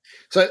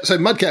So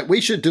Mudcat, we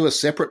should do a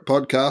separate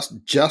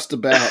podcast just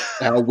about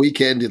our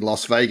weekend in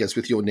Las Vegas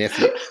with your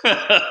nephew.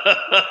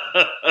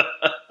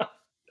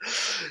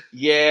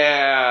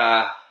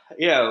 Yeah.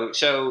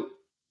 So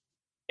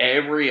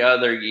every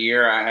other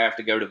year I have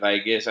to go to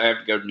Vegas. I have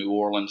to go to New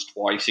Orleans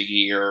twice a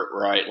year,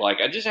 right? Like,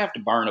 I just have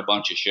to burn a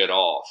bunch of shit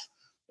off.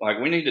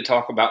 Like, we need to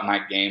talk about my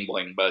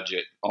gambling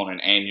budget on an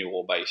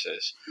annual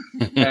basis.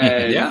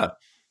 And Yeah.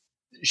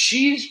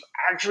 she's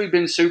actually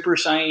been super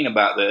sane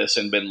about this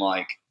and been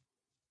like,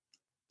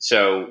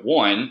 so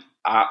one,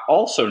 I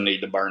also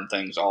need to burn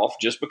things off.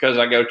 Just because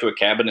I go to a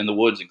cabin in the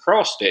woods and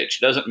cross stitch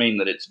doesn't mean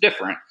that it's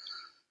different.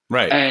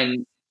 Right.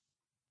 And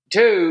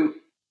two,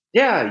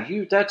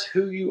 that's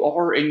who you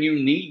are and you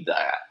need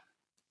that.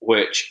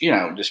 Which,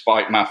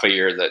 despite my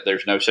fear that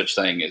there's no such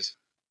thing as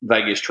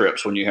Vegas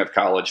trips when you have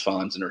college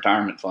funds and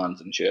retirement funds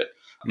and shit.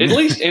 At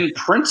least in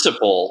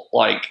principle,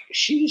 like,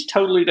 she's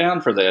totally down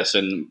for this.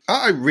 And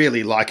I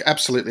really like,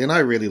 absolutely, and I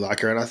really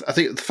like her. And I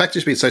think the fact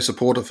she's been so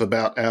supportive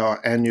about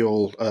our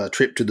annual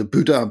trip to the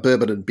Boudin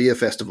Bourbon and Beer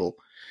Festival.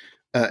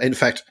 In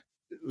fact,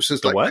 it was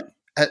just like what?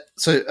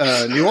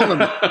 New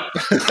Orleans,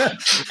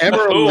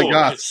 Emerald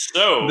Lagasse.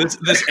 So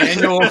This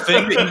annual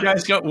thing that you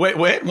guys go. Wait,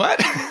 what?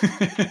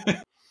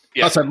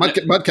 yeah. So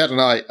Mudcat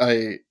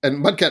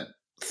and Mudcat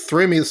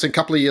threw me this a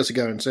couple of years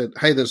ago and said,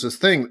 hey, there's this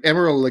thing,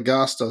 Emerald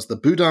Lagasse does the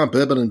Boudin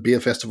Bourbon and Beer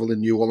Festival in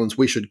New Orleans.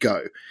 We should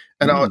go.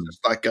 And I was just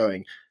like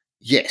going,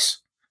 yes.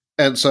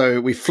 And so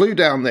we flew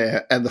down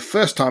there, and the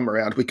first time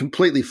around, we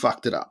completely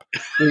fucked it up.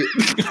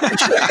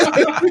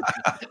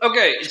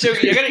 Okay, so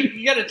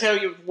you gotta tell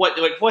you what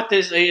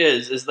this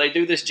is they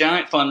do this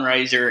giant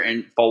fundraiser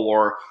and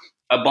for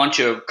a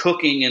bunch of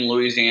cooking in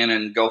Louisiana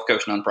and Gulf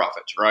Coast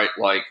nonprofits, right?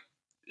 Like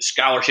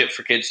scholarships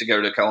for kids to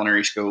go to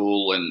culinary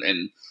school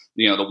and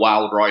the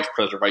Wild Rice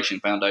Preservation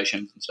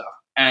Foundations and stuff.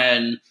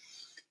 And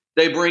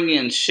they bring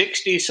in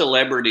 60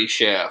 celebrity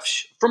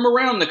chefs from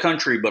around the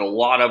country, but a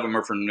lot of them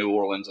are from New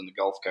Orleans and the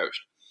Gulf Coast.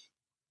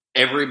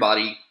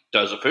 Everybody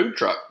does a food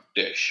truck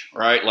dish,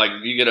 right? Like,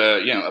 you get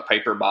a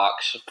paper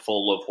box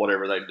full of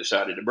whatever they've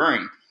decided to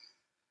bring.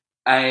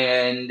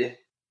 And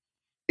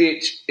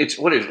it's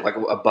what is it, like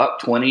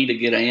 $1.20 to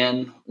get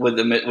in with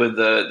the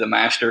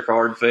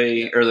MasterCard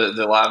fee or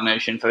the Live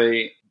Nation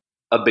fee.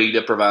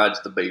 Abita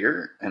provides the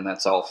beer, and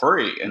that's all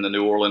free. And the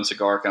New Orleans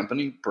Cigar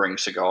Company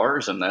brings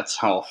cigars, and that's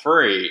all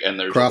free. And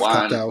there's Craft a line.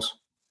 cocktails.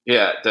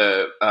 Yeah,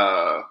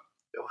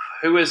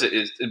 who is it?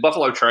 Is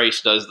Buffalo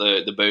Trace does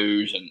the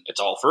booze, and it's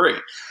all free.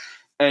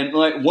 And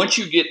like, once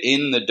you get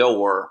in the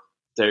door,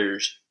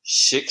 there's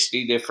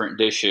 60 different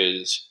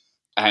dishes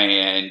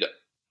and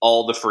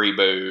all the free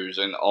booze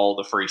and all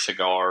the free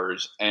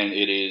cigars, and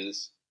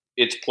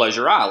it's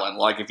Pleasure Island.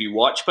 Like, if you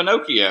watch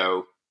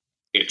Pinocchio,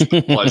 it's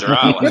Pleasure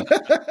Island.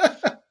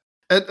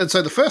 And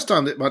so the first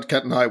time that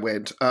Mudcat and I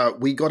went,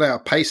 we got our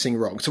pacing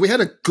wrong. So we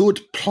had a good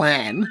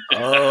plan.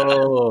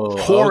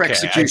 Poor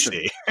execution.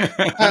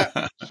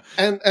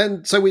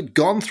 And so we'd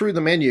gone through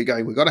the menu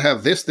going, we've got to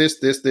have this,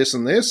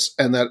 and this.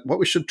 And that what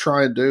we should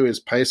try and do is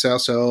pace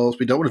ourselves.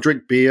 We don't want to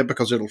drink beer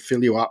because it'll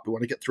fill you up. We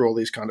want to get through all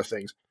these kind of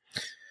things.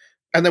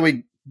 And then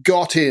we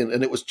got in,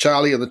 and it was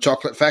Charlie and the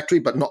Chocolate Factory,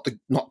 but not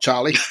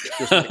Charlie.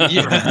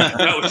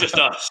 That was just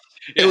us.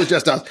 It was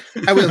just us.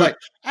 And we were like,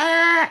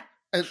 ah!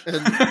 And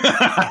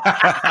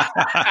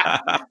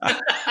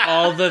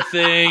all the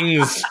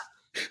things.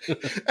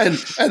 and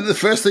the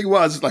first thing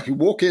was, like, you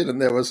walk in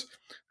and there was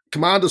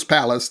Commander's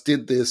Palace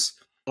did this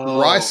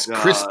Rice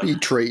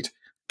Krispie treat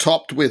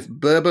topped with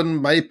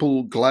bourbon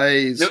maple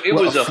glaze. No, it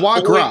was a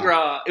foie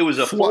gras. It was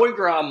a foie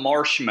gras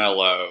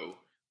marshmallow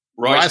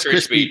Rice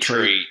Krispie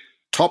treat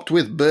topped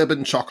with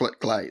bourbon chocolate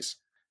glaze.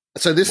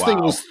 So this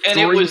thing was 3,000 and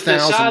it was the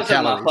size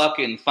calories. of my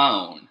fucking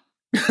phone.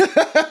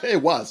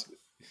 It was.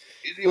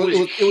 It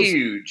was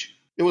huge.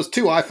 It was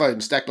 2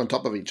 iPhones stacked on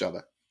top of each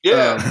other.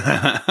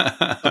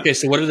 Yeah. Okay,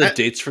 so what are the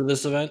dates for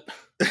this event?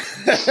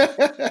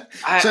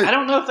 I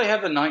don't know if they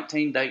have the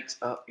 19 dates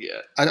up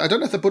yet. I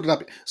don't know if they put it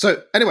up.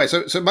 So anyway,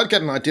 so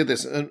Mudcat and I did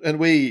this, and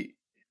we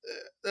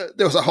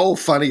there was a whole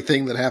funny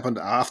thing that happened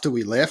after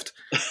we left,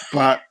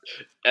 but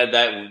and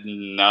that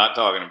not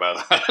talking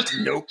about that.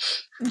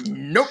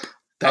 Nope.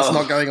 That's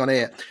not going on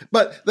air.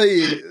 But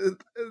the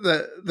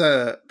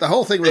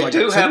whole thing was they like,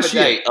 do have a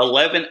date,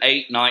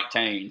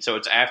 11/8/19, so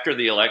it's after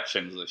the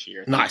elections this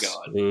year. Nice.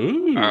 God.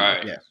 Ooh. All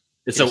right. Yeah.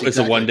 It's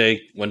exactly. a one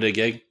day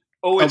gig.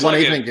 Oh, it's one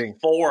like evening a thing.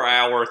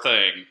 4-hour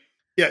thing.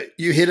 Yeah,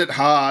 you hit it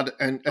hard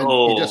and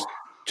you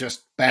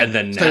just bang. And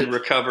then and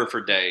recover for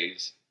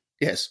days.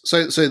 Yes.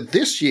 So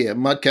this year,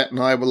 Mudcat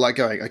and I were like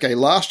going, okay,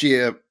 last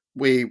year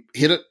we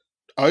hit it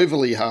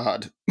overly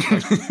hard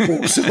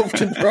for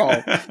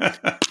self-control.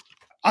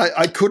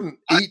 I couldn't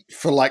eat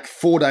for like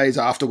 4 days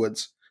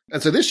afterwards.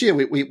 And so this year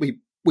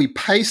we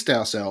paced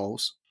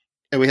ourselves,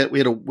 and we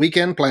had a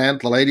weekend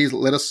planned. The ladies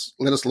let us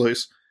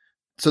loose.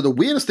 So the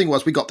weirdest thing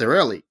was we got there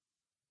early,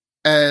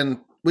 and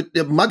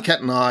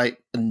Mudcat and I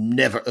are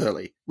never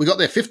early. We got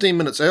there 15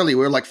 minutes early.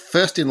 We were like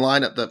first in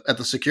line at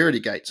the security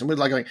gates, and we're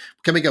like going,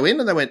 "Can we go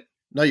in?" And they went,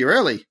 "No, you're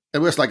early."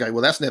 And we're just like going,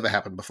 "Well, that's never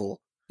happened before."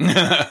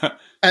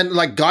 And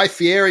like Guy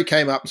Fieri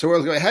came up, so we're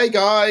all going, "Hey,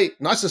 Guy,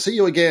 nice to see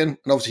you again."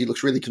 And obviously, he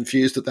looks really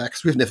confused at that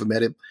because we've never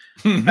met him.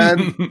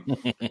 And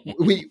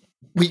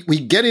we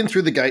get in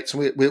through the gates,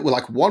 and we're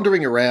like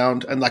wandering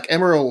around, and like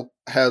Emerald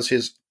has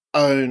his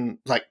own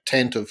like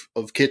tent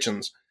of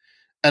kitchens,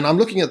 and I'm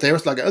looking at there,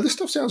 it's like, oh, this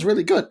stuff sounds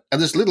really good.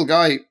 And this little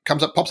guy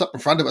pops up in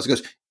front of us, and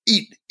goes,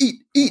 "Eat, eat,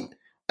 eat."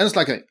 And it's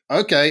like,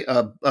 okay,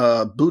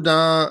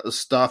 boudin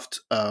stuffed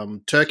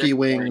turkey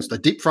wings, the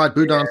deep fried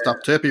boudin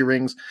stuffed turkey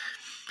rings.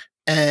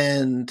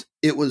 And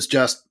it was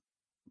just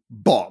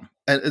bomb.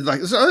 And it's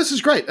like, oh, this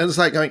is great. And it's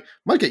like going,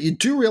 Mudcat, you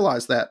do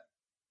realize that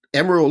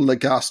Emerald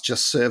Lagasse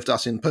just served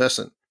us in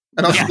person.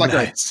 And I was like,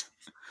 nice.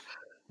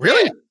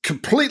 Really? Yeah.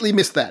 Completely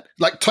missed that.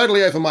 Like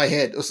totally over my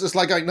head. It was just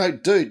like going, no,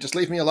 dude, just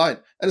leave me alone.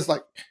 And it's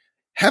like,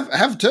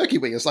 have turkey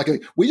wing. It's like,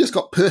 we just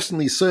got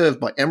personally served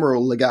by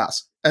Emerald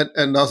Lagasse.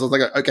 And I was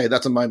like, okay,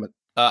 that's a moment.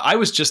 I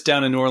was just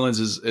down in New Orleans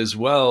as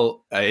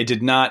well. I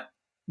did not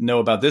know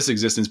about this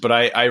existence, but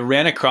I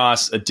ran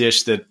across a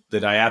dish that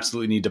I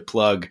absolutely need to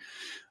plug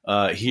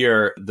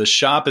here. The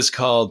shop is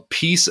called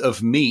Piece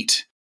of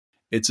Meat.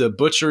 It's a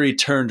butchery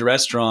turned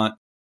restaurant.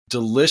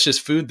 Delicious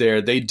food there.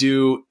 They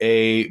do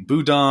a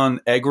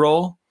boudin egg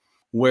roll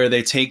where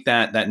they take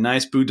that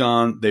nice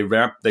boudin, they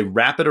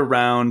wrap it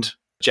around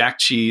jack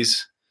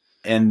cheese,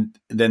 and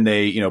then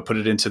they put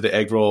it into the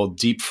egg roll,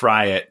 deep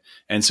fry it,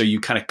 and so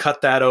you kind of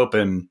cut that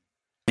open,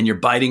 and you're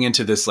biting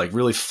into this like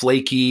really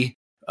flaky,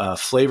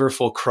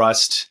 flavorful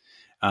crust.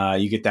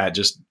 You get that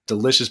just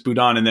delicious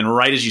boudin, and then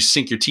right as you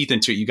sink your teeth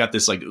into it, you got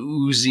this like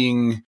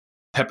oozing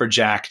pepper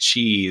jack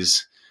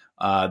cheese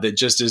that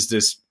just is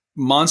this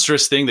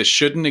monstrous thing that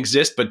shouldn't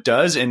exist but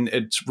does, and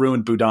it's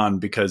ruined boudin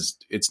because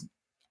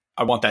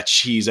I want that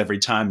cheese every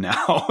time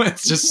now.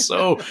 It's just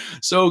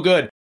so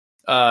good.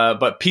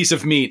 But Piece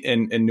of Meat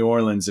in New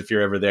Orleans, if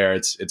you're ever there,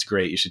 it's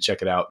great. You should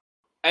check it out.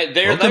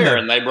 They're there,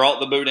 and they brought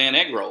the boudin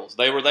egg rolls.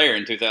 They were there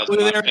in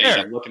 2019.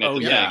 I'm looking at the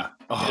game.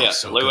 Yeah,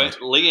 so good.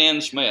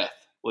 Leanne Smith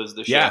was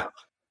the chef.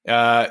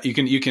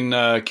 You can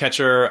catch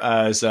her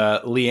as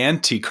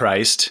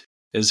Leantichrist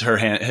is her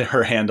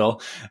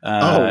handle.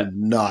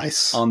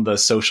 Nice. On the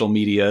social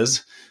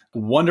medias.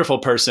 Wonderful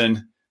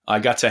person. I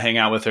got to hang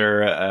out with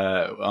her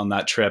on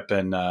that trip,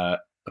 and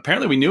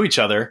apparently we knew each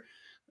other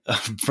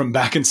from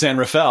back in San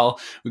Rafael.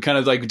 We kind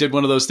of like did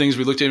one of those things.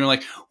 We looked at him and we're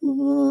like,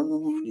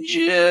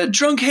 yeah,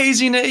 drunk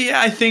hazing.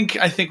 Yeah, I think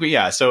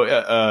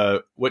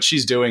So what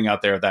she's doing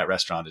out there at that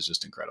restaurant is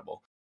just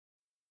incredible.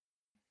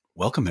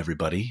 Welcome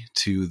everybody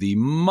to the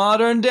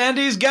Modern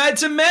Dandy's Guide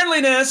to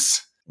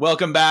Manliness.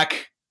 Welcome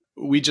back.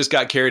 We just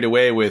got carried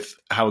away with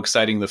how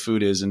exciting the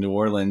food is in New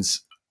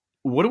Orleans.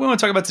 What do we want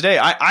to talk about today?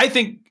 I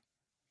think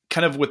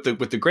kind of with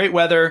the great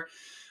weather,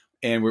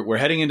 and we're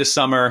heading into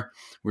summer.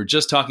 We're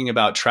just talking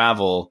about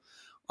travel.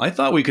 I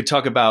thought we could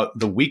talk about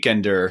the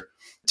weekender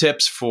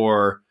tips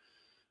for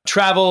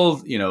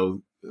travel,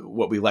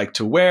 what we like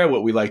to wear,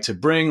 what we like to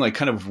bring, like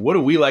kind of what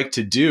do we like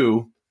to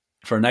do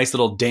for nice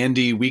little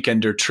dandy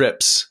weekender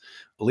trips.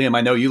 Liam,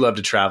 I know you love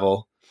to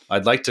travel.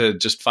 I'd like to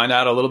just find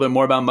out a little bit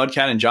more about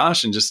Mudcat and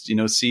Josh and just,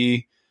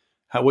 see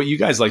what you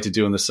guys like to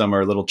do in the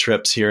summer, little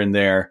trips here and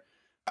there.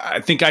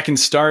 I think I can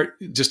start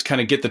just kind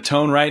of get the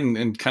tone right.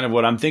 And kind of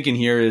what I'm thinking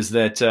here is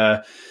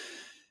that,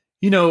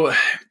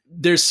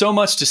 there's so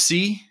much to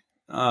see.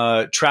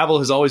 Travel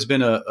has always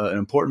been an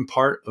important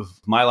part of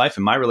my life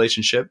and my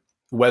relationship,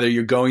 whether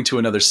you're going to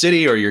another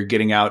city or you're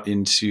getting out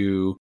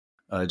into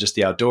just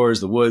the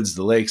outdoors, the woods,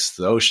 the lakes,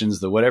 the oceans,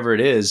 the whatever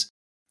it is.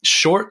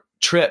 Short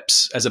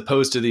trips, as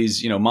opposed to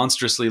these,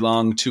 monstrously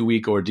long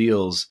 2-week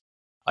ordeals,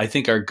 I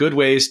think are good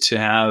ways to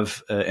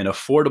have an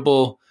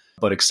affordable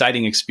but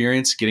exciting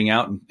experience getting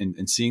out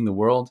and seeing the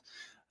world.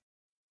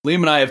 Liam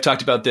and I have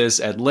talked about this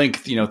at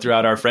length,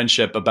 throughout our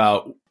friendship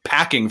about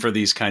packing for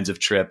these kinds of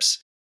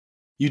trips.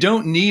 You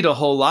don't need a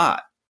whole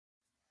lot.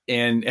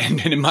 And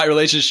in my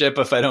relationship,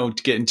 if I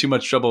don't get in too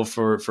much trouble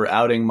for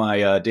outing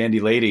my dandy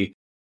lady,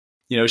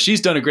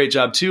 she's done a great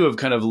job too of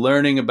kind of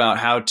learning about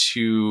how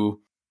to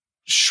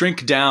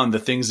shrink down the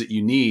things that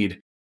you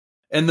need.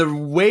 And the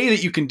way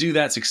that you can do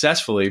that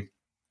successfully,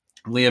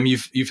 Liam,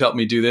 you've helped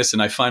me do this,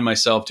 and I find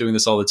myself doing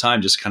this all the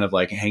time, just kind of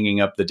like hanging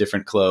up the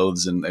different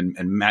clothes and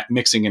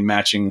mixing and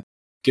matching,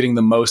 getting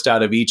the most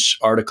out of each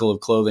article of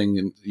clothing,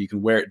 and you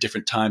can wear it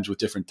different times with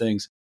different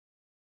things.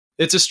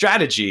 It's a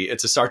strategy.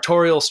 It's a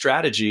sartorial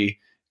strategy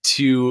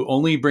to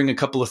only bring a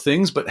couple of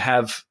things, but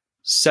have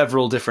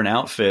several different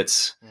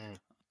outfits.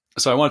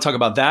 So I want to talk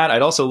about that.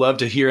 I'd also love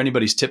to hear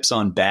anybody's tips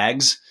on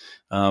bags.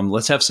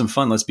 Let's have some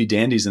fun. Let's be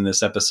dandies in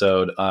this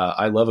episode.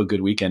 I love a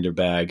good weekender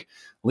bag.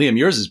 Liam,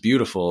 yours is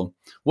beautiful.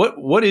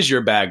 What is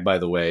your bag, by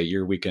the way?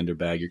 Your weekender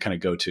bag, your kind of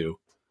go-to?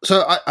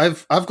 So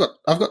I've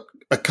got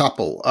a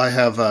couple. I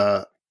have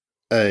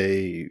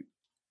a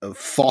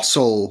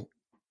fossil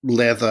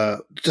leather,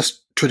 just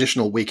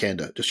traditional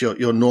weekender, just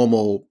your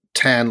normal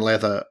tan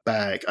leather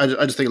bag. I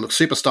just think it looks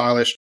super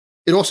stylish.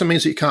 It also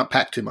means that you can't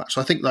pack too much.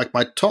 So I think like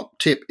my top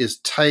tip is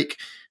take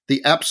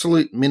the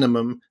absolute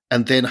minimum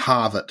and then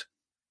halve it.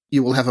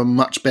 You will have a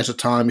much better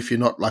time if you're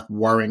not like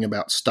worrying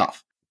about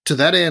stuff. to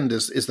that end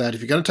is that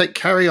if you're going to take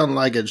carry-on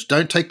luggage,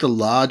 don't take the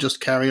largest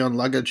carry-on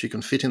luggage you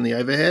can fit in the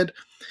overhead.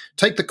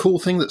 Take the cool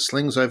thing that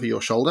slings over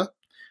your shoulder.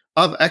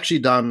 I've actually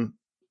done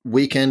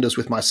weekenders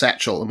with my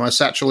satchel, and my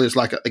satchel is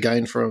like,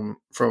 again, from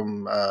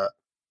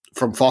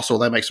Fossil.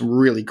 They make some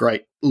really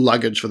great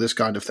luggage for this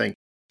kind of thing.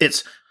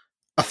 It's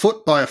a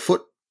foot by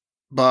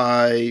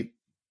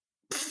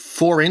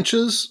 4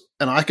 inches,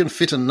 and I can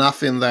fit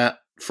enough in that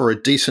for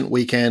a decent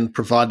weekend,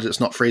 provided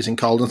it's not freezing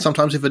cold, and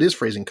sometimes if it is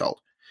freezing cold.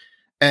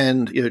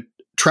 And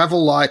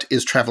travel light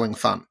is traveling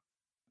fun.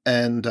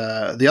 And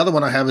the other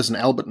one I have is an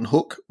Alberton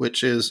Hook,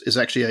 which is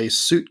actually a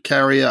suit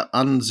carrier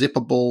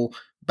unzippable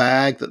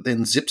bag that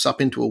then zips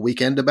up into a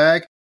weekender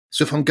bag.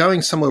 So if I'm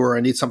going somewhere where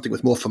I need something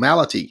with more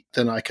formality,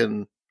 then I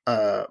can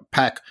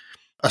pack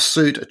a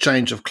suit, a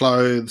change of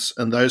clothes,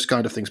 and those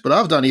kind of things. But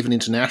I've done even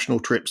international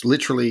trips,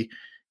 literally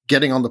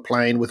getting on the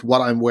plane with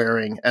what I'm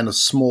wearing and a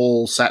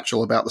small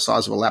satchel about the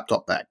size of a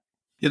laptop bag.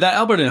 Yeah, that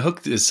Alberton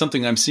Hook is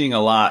something I'm seeing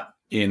a lot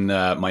in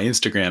my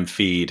Instagram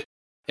feed.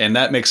 And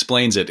that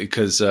explains it,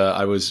 because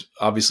I was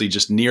obviously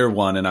just near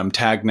one, and I'm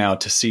tagged now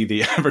to see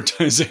the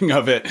advertising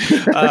of it.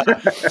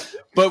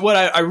 But what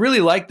I really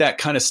like that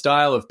kind of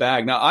style of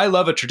bag. Now, I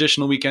love a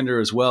traditional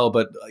weekender as well,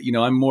 but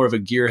I'm more of a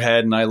gearhead,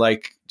 and I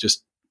like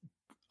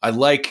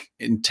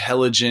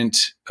intelligent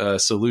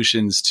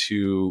solutions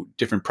to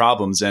different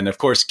problems. And of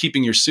course,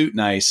 keeping your suit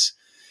nice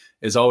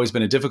has always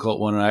been a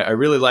difficult one. And I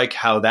really like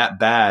how that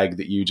bag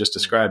that you just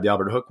described, the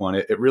Alberton Hook one,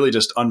 it really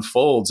just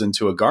unfolds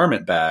into a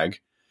garment bag.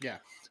 Yeah.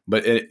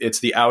 But it's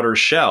the outer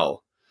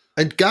shell.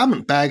 And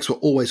garment bags were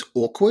always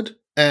awkward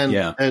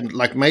and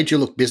like made you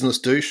look business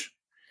douche.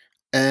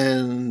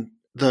 And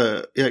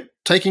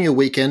taking a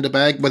weekender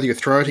bag, whether you're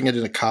throwing it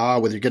in a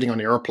car, whether you're getting on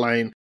an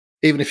airplane,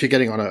 even if you're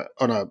getting on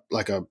a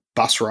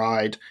bus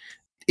ride,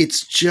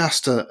 it's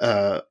just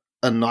a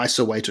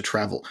nicer way to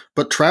travel.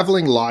 But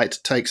traveling light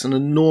takes an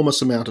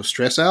enormous amount of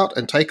stress out,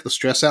 and take the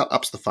stress out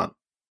ups the fun.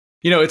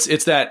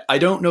 It's that I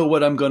don't know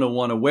what I'm going to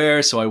want to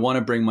wear, so I want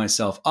to bring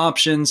myself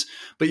options,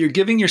 but you're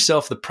giving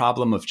yourself the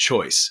problem of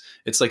choice.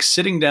 It's like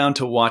sitting down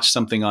to watch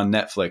something on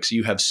Netflix.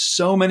 You have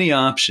so many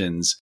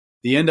options.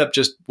 You end up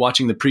just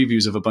watching the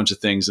previews of a bunch of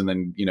things and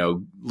then,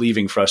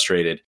 leaving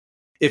frustrated.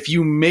 If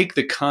you make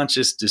the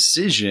conscious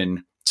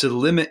decision to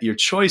limit your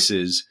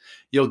choices,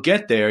 you'll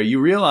get there.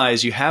 You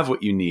realize you have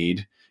what you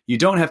need. You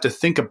don't have to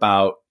think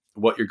about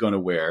what you're going to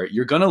wear.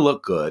 You're going to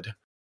look good.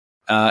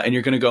 And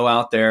you're going to go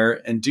out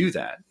there and do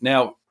that.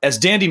 Now, as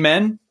dandy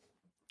men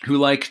who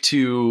like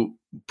to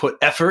put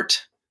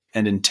effort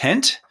and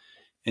intent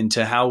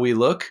into how we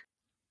look,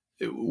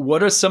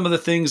 what are some of the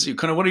things,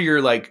 what are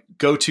your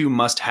go-to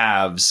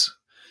must-haves,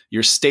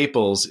 your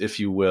staples, if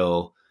you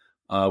will,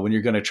 when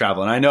you're going to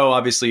travel? And I know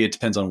obviously it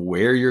depends on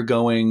where you're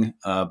going,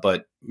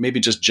 but maybe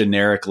just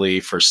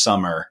generically for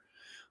summer,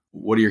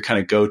 what are your kind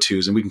of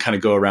go-tos? And we can kind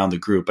of go around the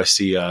group. I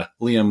see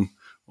Liam,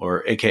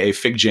 or AKA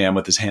Fig Jam,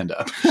 with his hand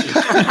up.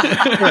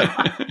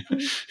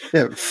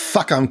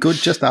 Fuck, I'm good.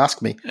 Just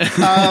ask me.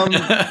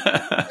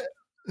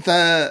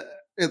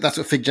 That's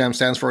what Fig Jam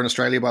stands for in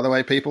Australia, by the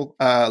way, people.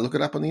 Look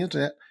it up on the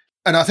internet.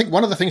 And I think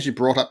one of the things you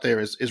brought up there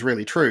is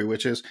really true,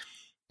 which is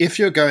if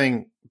you're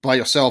going by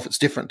yourself, it's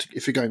different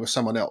if you're going with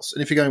someone else.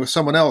 And if you're going with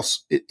someone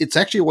else, it's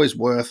actually always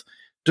worth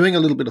doing a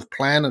little bit of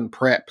plan and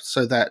prep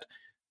so that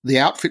the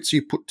outfits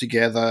you put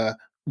together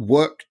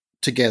work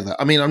together.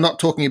 I mean, I'm not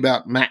talking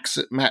about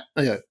matching.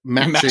 Yeah.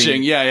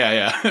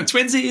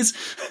 Twinsies.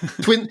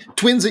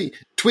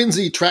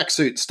 Twinsy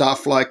tracksuit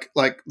stuff like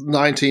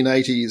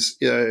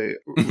 1980s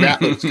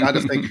rappers kind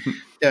of thing.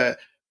 Yeah.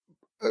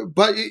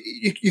 But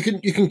you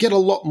can get a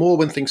lot more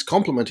when things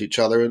complement each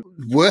other. And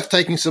worth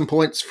taking some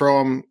points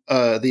from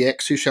the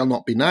ex who shall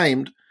not be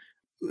named,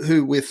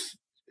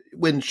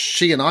 when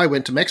she and I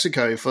went to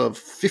Mexico for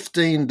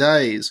 15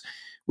 days,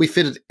 we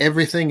fitted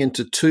everything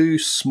into 2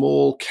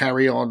 small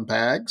carry-on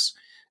bags,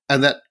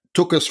 and that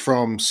took us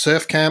from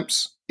surf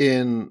camps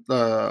in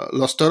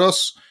Los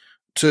Toros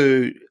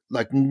to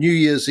New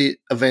Year's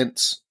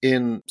events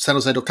in San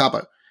Jose del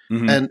Cabo,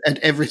 and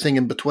everything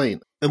in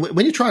between. And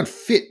when you try and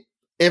fit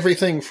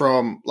everything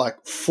from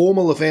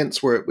formal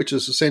events, which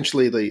is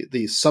essentially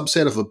the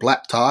subset of a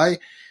black tie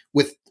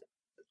with,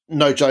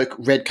 no joke,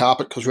 red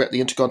carpet because we're at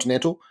the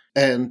Intercontinental,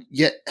 and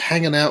yet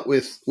hanging out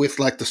with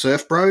the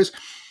surf bros,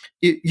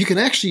 you can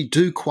actually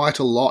do quite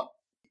a lot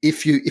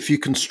if you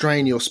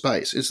constrain your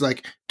space. It's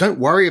don't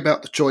worry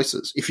about the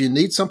choices. If you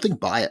need something,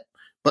 buy it.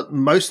 But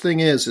most thing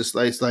is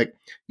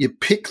you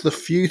pick the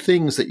few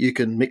things that you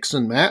can mix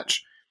and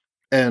match.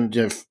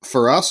 And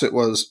for us, it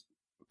was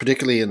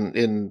particularly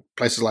in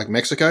places like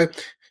Mexico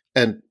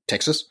and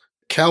Texas,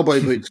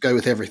 cowboy boots go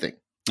with everything.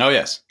 Oh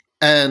yes.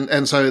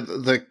 And so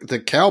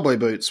the cowboy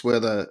boots were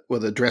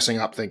the dressing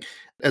up thing.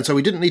 And so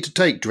we didn't need to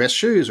take dress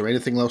shoes or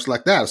anything else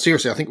like that.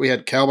 Seriously, I think we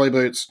had cowboy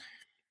boots.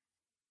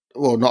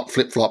 Well, not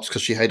flip-flops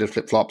because she hated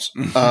flip-flops,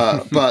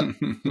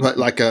 but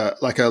like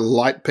a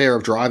light pair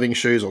of driving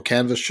shoes or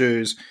canvas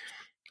shoes.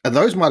 And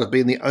those might have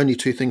been the only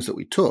 2 things that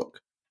we took.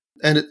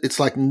 And it's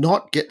like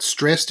not get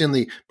stressed in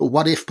the, but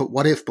what if.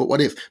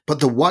 But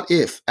the what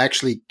if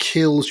actually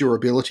kills your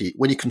ability.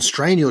 When you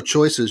constrain your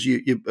choices,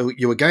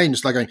 you again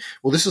just like going,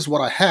 well, this is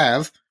what I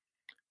have.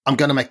 I'm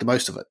going to make the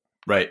most of it.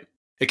 Right.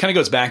 It kind of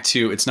goes back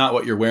to, it's not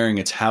what you're wearing,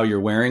 it's how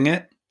you're wearing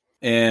it.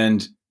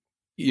 And,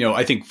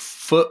 I think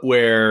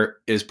footwear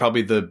is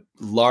probably the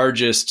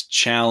largest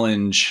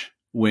challenge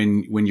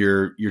when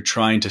you're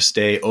trying to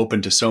stay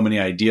open to so many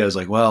ideas.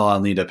 Like, well, I'll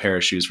need a pair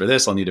of shoes for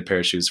this. I'll need a pair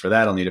of shoes for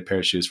that. I'll need a pair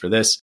of shoes for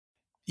this.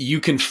 You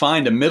can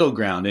find a middle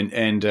ground.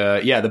 And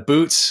the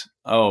boots,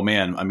 oh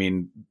man, I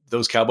mean,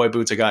 those cowboy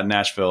boots I got in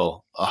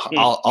Nashville,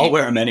 I'll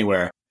wear them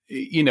anywhere.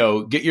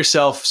 Get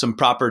yourself some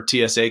proper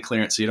TSA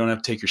clearance so you don't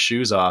have to take your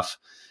shoes off.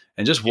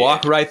 And just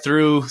walk right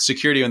through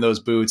security on those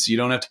boots. You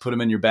don't have to put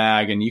them in your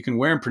bag, and you can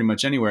wear them pretty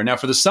much anywhere. Now,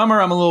 for the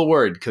summer, I'm a little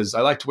worried because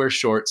I like to wear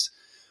shorts.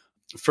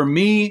 For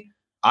me,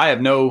 I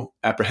have no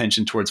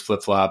apprehension towards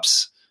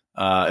flip-flops.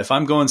 If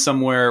I'm going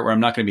somewhere where I'm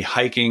not going to be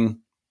hiking,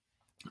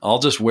 I'll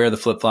just wear the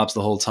flip-flops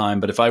the whole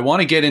time. But if I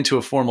want to get into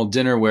a formal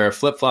dinner where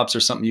flip-flops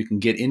are something you can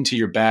get into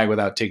your bag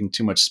without taking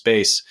too much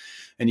space,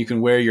 and you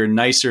can wear your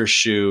nicer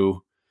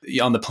shoe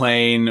on the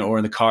plane or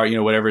in the car,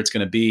 whatever it's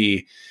going to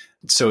be,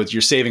 so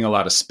you're saving a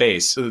lot of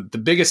space. So the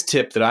biggest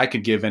tip that I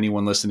could give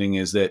anyone listening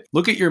is that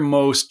look at your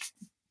most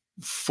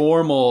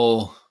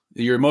formal,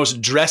 your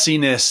most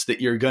dressiness that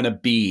you're going to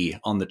be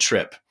on the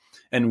trip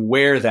and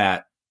wear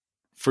that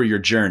for your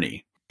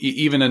journey.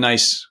 Even a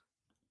nice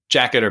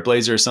jacket or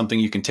blazer or something,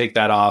 you can take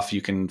that off.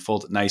 You can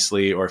fold it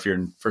nicely. Or if you're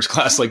in first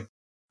class, like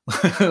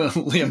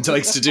Liam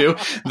likes to do,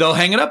 they'll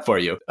hang it up for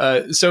you.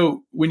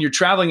 So when you're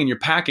traveling and you're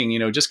packing,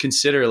 just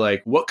consider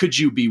like, what could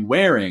you be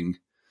wearing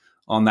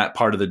on that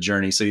part of the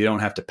journey so you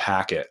don't have to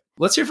pack it.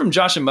 Let's hear from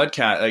Josh and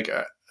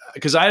Mudcat,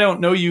 because I don't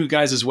know you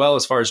guys as well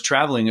as far as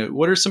traveling.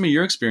 What are some of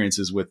your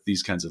experiences with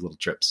these kinds of little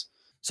trips?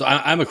 So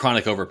I'm a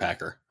chronic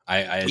overpacker. I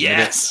admit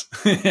yes.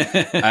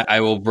 it.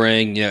 I will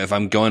bring, if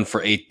I'm going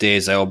for 8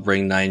 days, I will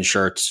bring 9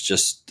 shirts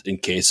just in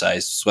case I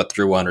sweat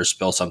through one or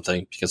spill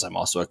something, because I'm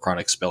also a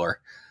chronic spiller.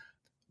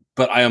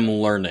 But I am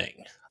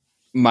learning.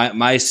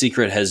 My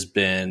secret has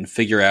been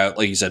figure out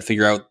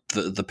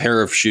the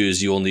pair of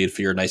shoes you will need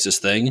for your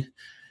nicest thing,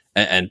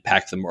 and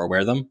pack them or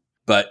wear them,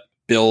 but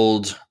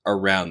build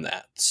around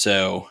that.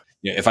 So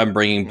if I'm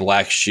bringing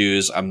black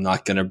shoes, I'm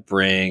not going to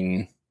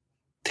bring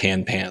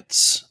tan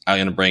pants. I'm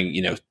going to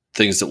bring,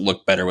 things that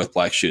look better with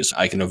black shoes.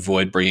 I can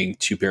avoid bringing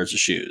 2 pairs of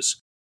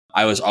shoes.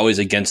 I was always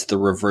against the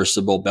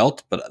reversible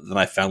belt, but then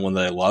I found one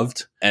that I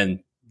loved,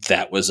 and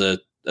that was a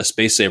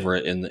space saver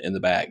in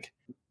the bag.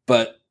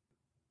 But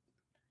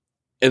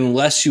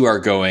unless you are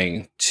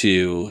going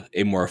to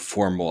a more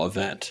formal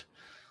event,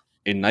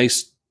 a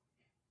nice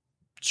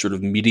sort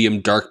of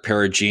medium dark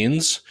pair of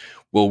jeans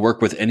will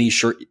work with any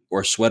shirt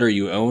or sweater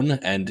you own.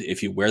 And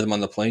if you wear them on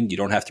the plane, you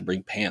don't have to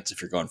bring pants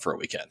if you're going for a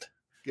weekend.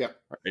 Yeah.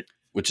 Right?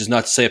 Which is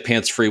not to say a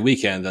pants-free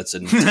weekend. That's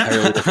an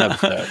entirely different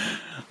episode.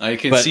 I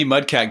can see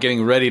Mudcat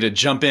getting ready to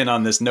jump in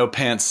on this no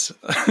pants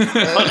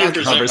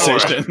 100%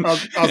 conversation.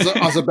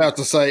 I was about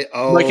to say,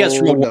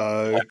 Mudcat's real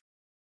no.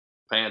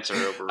 Pants are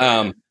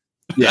overrated.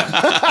 Yeah.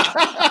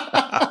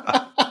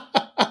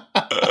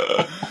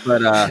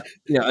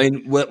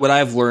 But what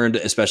I've learned,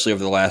 especially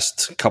over the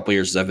last couple of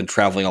years, is I've been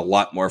traveling a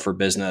lot more for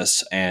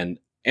business and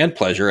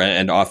pleasure,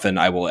 and often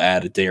I will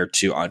add a day or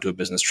two onto a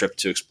business trip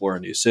to explore a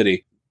new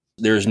city.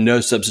 There's no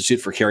substitute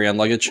for carry-on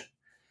luggage.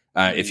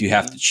 If you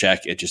have to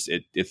check,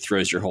 it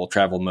throws your whole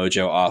travel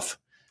mojo off.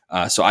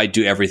 So I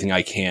do everything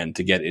I can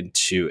to get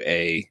into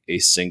a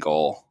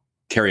single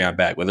carry-on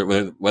bag,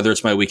 whether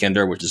it's my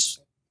weekender, which is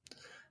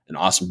an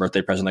awesome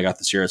birthday present I got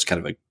this year. It's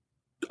kind of a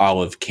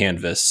olive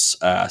canvas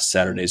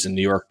Saturdays in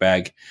New York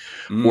bag,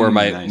 or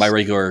my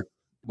regular,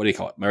 what do you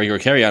call it? My regular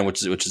carry-on,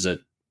 which is a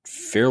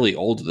fairly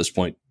old at this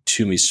point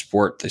Toomey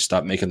Sport. They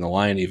stopped making the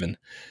line even,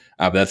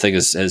 but that thing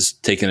has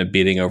taken a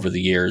beating over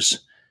the years,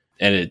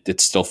 and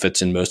it still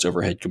fits in most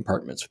overhead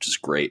compartments, which is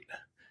great.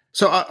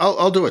 So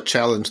I'll do a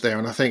challenge there,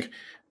 and I think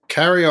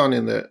carry-on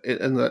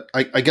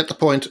I get the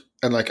point,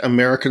 and like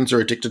Americans are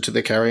addicted to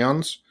their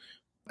carry-ons,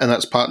 and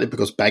that's partly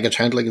because baggage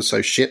handling is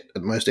so shit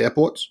at most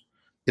airports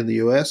in the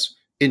US.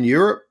 In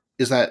Europe,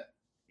 is that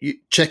you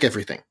check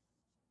everything,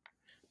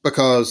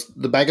 because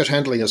the baggage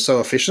handling is so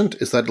efficient,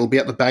 is that it'll be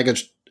at the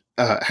baggage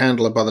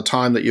handler by the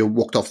time that you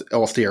walked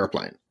off the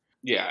airplane.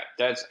 Yeah,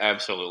 that's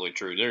absolutely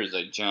true. There's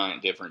a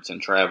giant difference in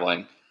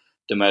traveling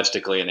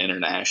domestically and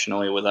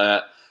internationally with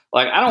that.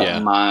 Like, I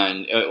don't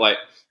mind, like,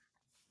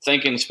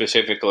 thinking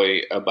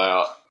specifically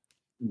about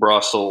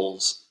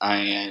Brussels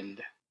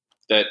and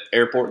that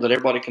airport that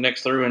everybody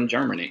connects through in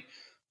Germany.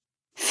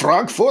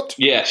 Frankfurt?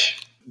 Yes,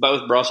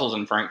 both Brussels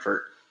and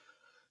Frankfurt.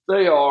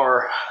 They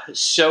are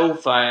so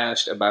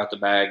fast about the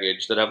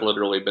baggage that I've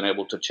literally been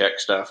able to check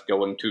stuff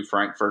going to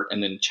Frankfurt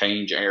and then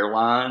change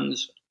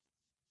airlines,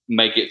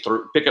 make it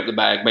through, pick up the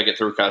bag, make it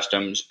through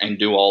customs, and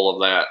do all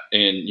of that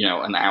in,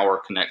 an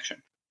hour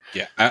connection.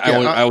 Yeah,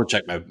 I would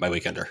check my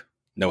weekender.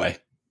 No way.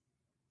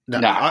 No.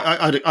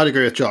 I'd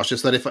agree with Josh.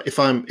 Is that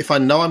if I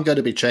know I'm going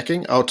to be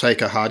checking, I'll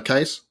take a hard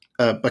case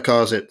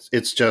because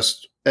it's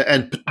just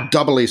and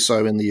doubly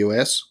so in the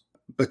US,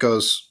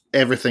 because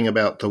everything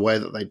about the way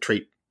that they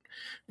treat,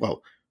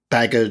 well,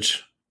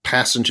 baggage,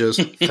 passengers,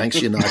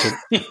 thanks United.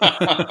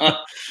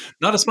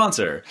 Not a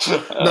sponsor.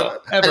 No,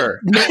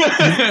 Ever.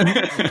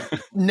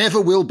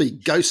 Never will be.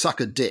 Go suck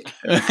a dick.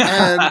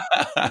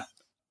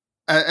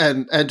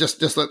 And just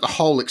the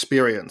whole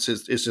experience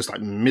is just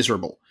like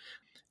miserable.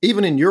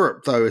 Even in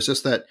Europe, though, it's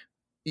just that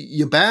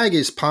your bag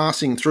is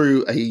passing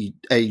through a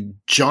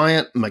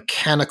giant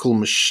mechanical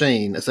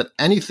machine. Is that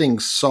anything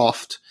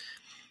soft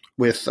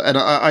with, and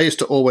I used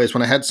to always,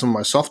 when I had some of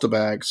my softer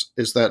bags,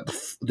 is that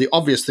the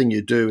obvious thing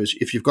you do is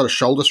if you've got a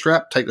shoulder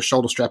strap, take the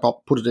shoulder strap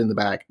up, put it in the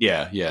bag.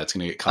 Yeah, it's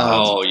going to get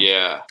caught. Oh,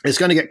 yeah. It's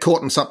going to get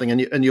caught in something,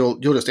 and you'll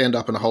just end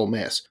up in a whole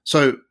mess.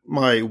 So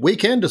my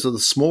weekenders are the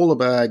smaller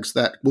bags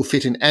that will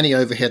fit in any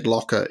overhead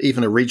locker,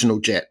 even a regional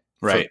jet.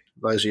 Right.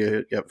 For those of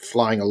you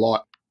flying a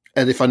lot.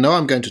 And if I know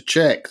I'm going to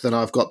check, then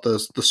I've got the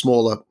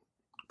smaller,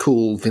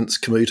 cool Vince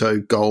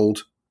Camuto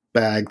gold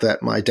bag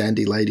that my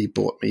dandy lady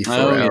bought me for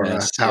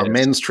our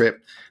men's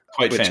trip.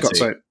 Quite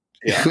fancy.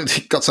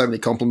 Got so many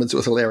compliments. It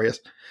was hilarious.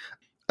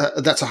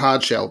 That's a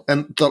hard shell.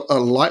 And a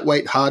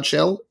lightweight hard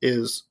shell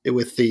is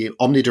with the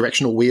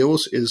omnidirectional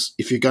wheels is,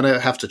 if you're going to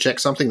have to check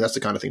something, that's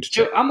the kind of thing to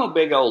check. So I'm a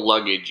big old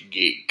luggage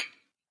geek.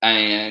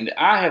 And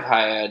I have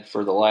had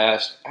for the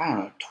last,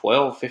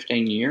 12,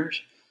 15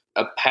 years,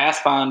 a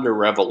Pathfinder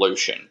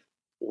Revolution,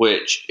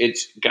 which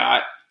it's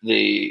got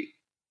the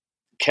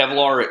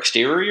Kevlar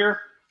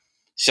exterior.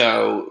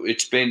 So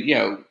it's been,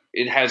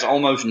 it has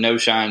almost no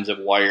signs of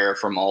wear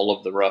from all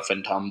of the rough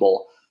and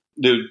tumble.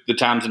 The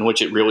times in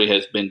which it really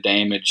has been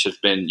damaged has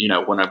been,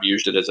 when I've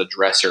used it as a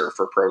dresser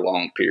for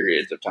prolonged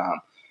periods of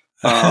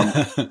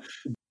time.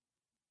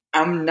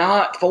 I'm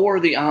not for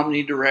the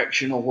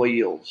omnidirectional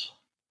wheels.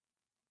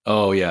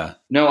 Oh, yeah.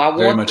 No, I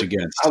very much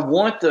against. I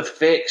want the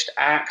fixed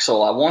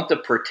axle. I want the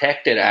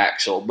protected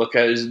axle,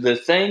 because the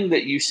thing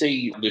that you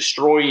see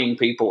destroying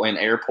people in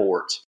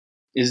airports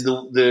is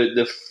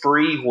the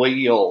free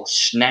wheel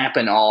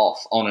snapping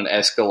off on an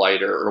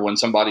escalator or when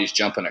somebody's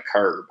jumping a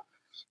curb.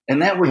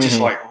 And that would just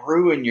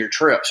ruin your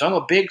trip. So I'm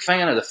a big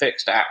fan of the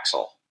fixed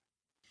axle.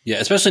 Yeah,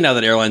 especially now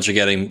that airlines are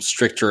getting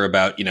stricter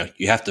about,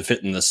 you have to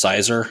fit in the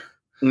sizer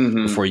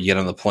before you get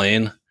on the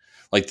plane.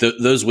 Like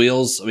those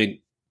wheels, I mean,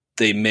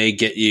 they may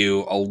get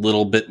you a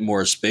little bit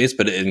more space,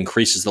 but it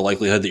increases the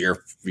likelihood that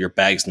your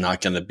bag's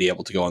not going to be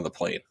able to go on the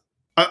plane.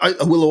 I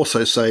will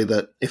also say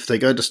that if they're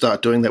going to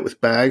start doing that with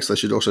bags, they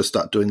should also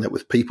start doing that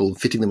with people,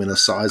 fitting them in a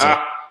sizer.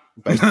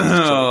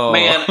 Oh.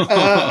 Man,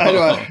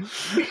 anyway.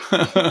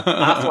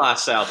 I fly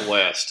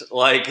Southwest.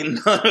 Like,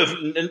 none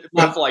of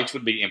my flights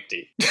would be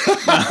empty.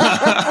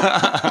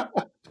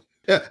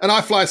 Yeah, and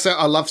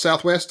I love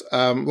Southwest.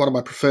 One of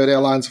my preferred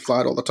airlines. I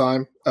fly it all the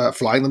time.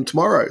 Flying them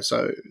tomorrow,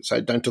 so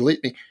don't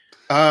delete me.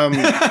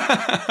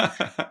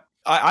 I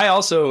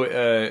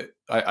also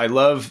I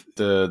love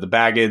the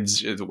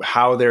baggage,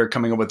 how they're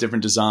coming up with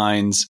different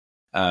designs,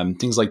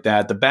 things like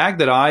that. The bag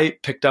that I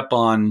picked up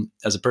on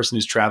as a person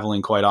who's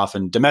traveling quite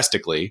often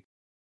domestically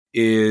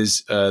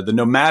is the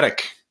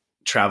nomadic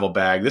travel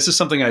bag. This is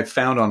something I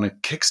found on a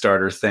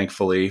Kickstarter,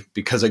 thankfully,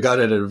 because I got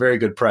it at a very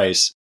good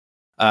price.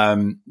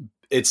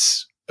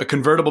 It's a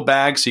convertible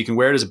bag, so you can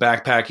wear it as a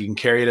backpack. You can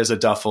carry it as a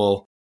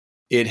duffel.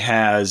 It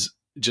has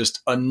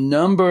just a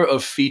number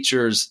of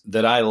features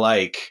that I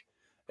like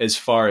as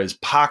far as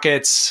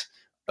pockets,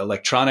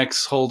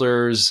 electronics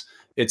holders.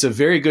 It's a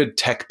very good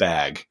tech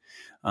bag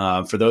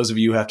for those of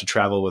you who have to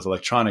travel with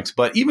electronics.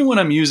 But even when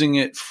I'm using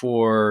it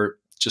for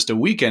just a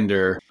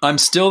weekender, I'm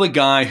still the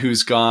guy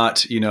who's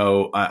got,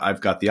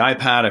 I've got the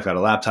iPad, I've got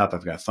a laptop,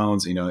 I've got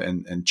phones,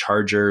 and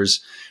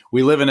chargers.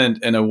 We live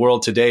in a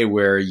world today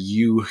where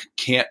you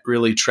can't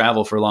really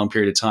travel for a long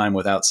period of time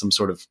without some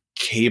sort of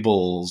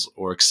cables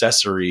or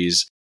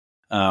accessories,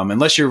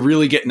 unless you're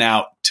really getting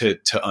out to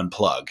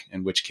unplug,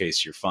 in which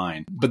case you're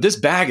fine. But this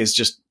bag is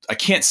just, I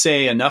can't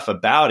say enough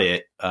about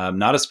it.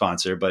 Not a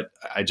sponsor, but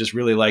I just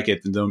really like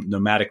it. The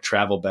nomadic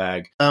travel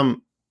bag.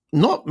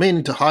 Not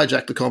meaning to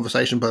hijack the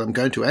conversation, but I'm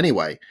going to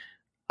anyway.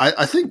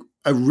 I think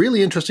a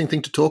really interesting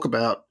thing to talk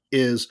about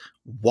is,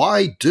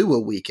 why do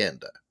a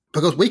weekender?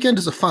 Because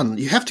weekenders are fun.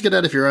 You have to get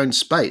out of your own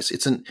space.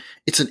 It's an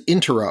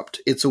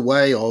interrupt. It's a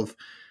way of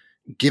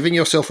giving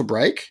yourself a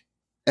break.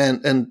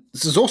 And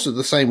this is also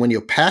the same when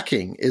you're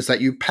packing, is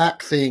that you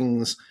pack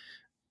things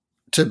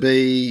to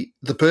be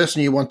the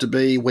person you want to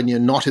be when you're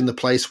not in the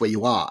place where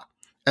you are.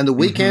 And the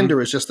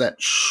weekender is just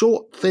that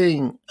short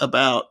thing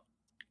about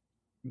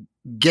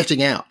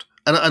getting out.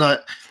 And I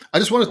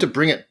just wanted to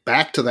bring it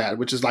back to that,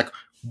 which is like,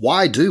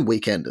 why do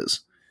weekenders?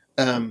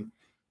 And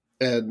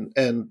I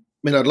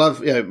mean, I'd love,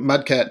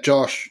 Mudcat,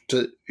 Josh,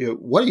 to,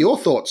 what are your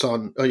thoughts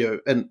on,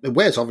 and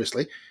Wes,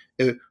 obviously,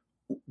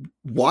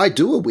 why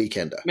do a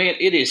weekender? Man,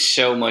 it is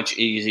so much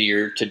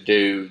easier to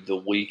do the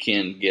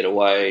weekend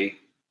getaway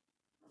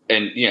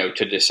and,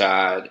 to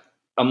decide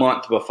a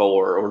month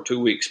before or 2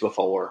 weeks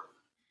before,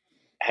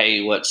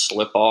 hey, let's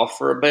slip off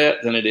for a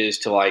bit, than it is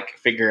to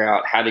figure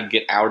out how to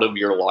get out of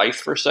your life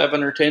for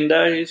 7 or 10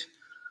 days.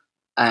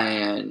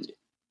 And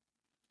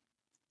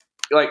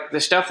like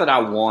the stuff that I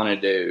want to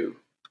do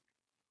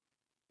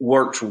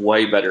works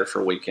way better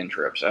for weekend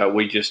trips.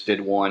 We just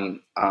did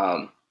one.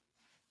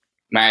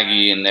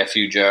 Maggie and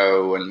nephew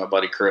Joe and my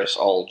buddy Chris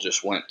all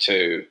just went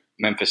to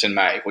Memphis in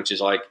May, which is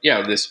like,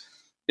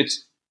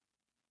 it's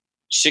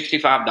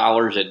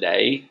 $65 a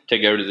day to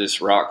go to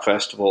this rock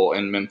festival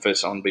in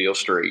Memphis on Beale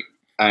Street.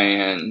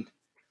 And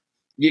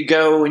you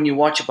go and you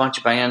watch a bunch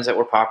of bands that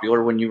were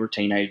popular when you were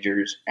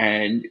teenagers,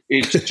 and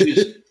it's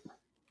just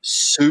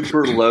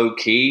super low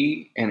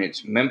key, and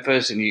it's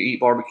Memphis, and you eat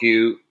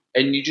barbecue,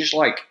 and you just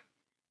like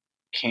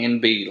can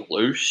be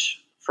loose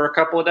for a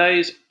couple of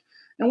days.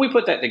 And we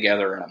put that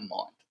together in a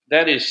month.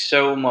 That is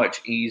so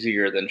much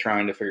easier than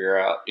trying to figure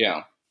out,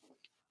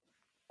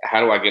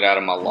 how do I get out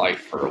of my life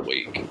for a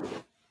week?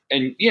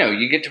 And,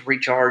 you get to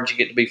recharge, you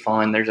get to be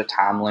fun. There's a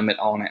time limit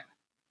on it.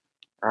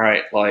 All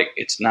right. Like,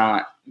 it's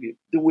not,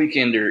 the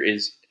weekender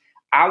is,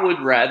 I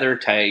would rather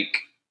take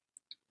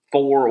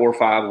 4 or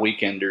 5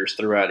 weekenders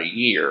throughout a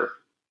year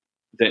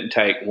than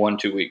take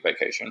 1-2 week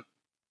vacation.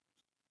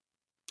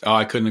 Oh,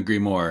 I couldn't agree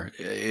more.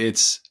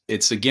 It's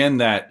again,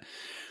 that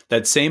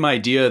same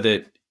idea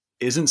that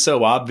isn't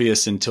so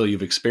obvious until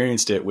you've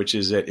experienced it, which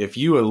is that if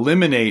you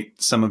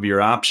eliminate some of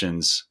your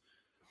options,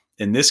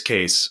 in this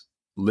case,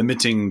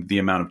 limiting the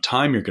amount of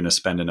time you're going to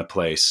spend in a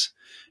place,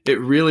 it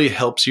really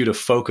helps you to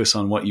focus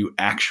on what you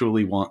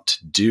actually want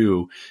to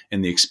do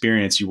and the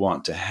experience you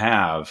want to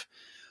have.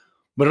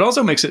 But it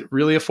also makes it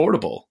really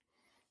affordable.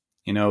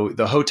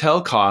 The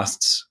hotel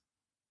costs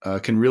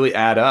can really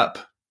add up,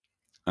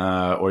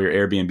 or your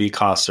Airbnb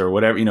costs or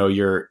whatever,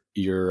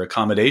 your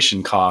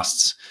accommodation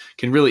costs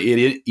can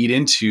really eat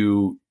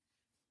into,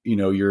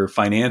 your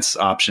finance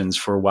options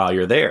for while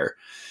you're there.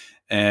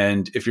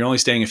 And if you're only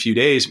staying a few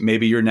days,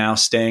 maybe you're now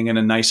staying in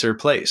a nicer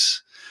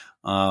place,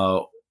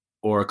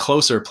 or a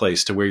closer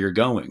place to where you're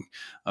going,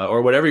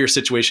 or whatever your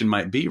situation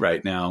might be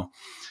right now.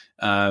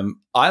 I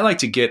like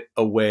to get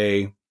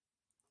away,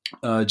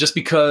 just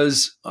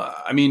because,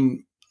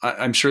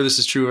 I'm sure this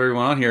is true of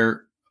everyone on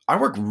here. I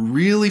work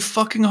really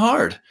fucking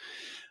hard,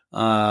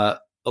 a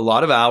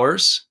lot of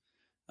hours,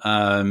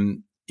 a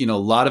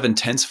lot of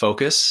intense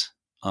focus.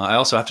 I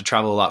also have to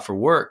travel a lot for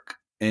work,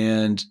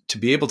 and to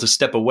be able to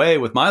step away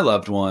with my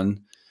loved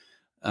one,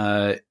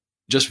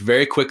 just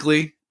very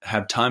quickly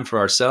have time for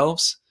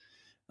ourselves,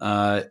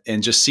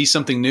 and just see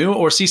something new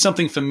or see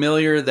something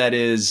familiar that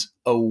is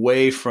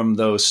away from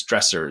those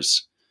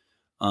stressors.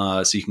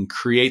 So you can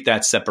create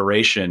that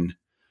separation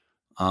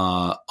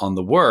on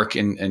the work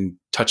and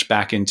touch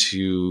back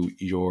into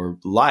your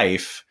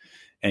life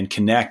and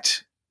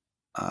connect.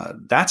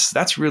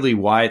 That's really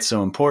why it's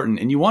so important.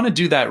 And you want to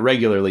do that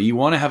regularly. You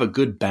want to have a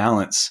good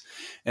balance.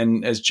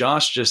 And as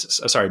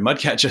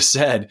Mudcat just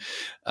said,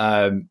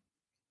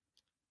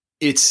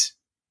 it's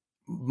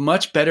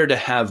much better to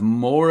have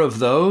more of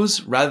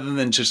those rather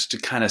than just to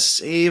kind of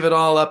save it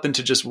all up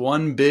into just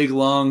one big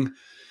long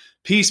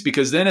piece,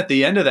 because then at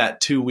the end of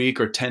that 2-week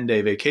or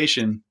 10-day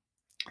vacation,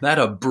 that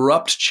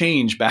abrupt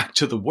change back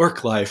to the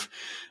work life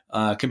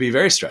can be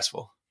very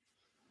stressful.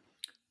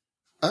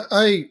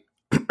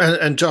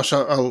 And Josh,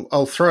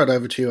 I'll throw it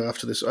over to you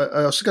after this.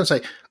 I was going to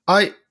say,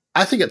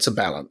 I think it's a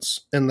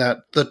balance in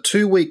that the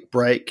 2-week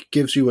break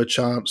gives you a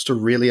chance to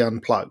really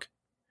unplug.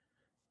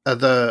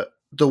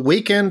 The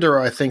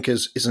weekender, I think,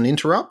 is an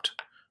interrupt.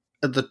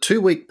 The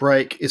 2-week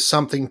break is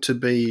something to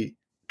be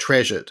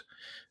treasured.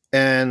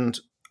 And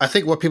I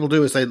think what people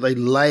do is they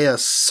layer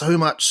so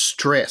much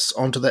stress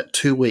onto that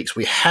 2 weeks.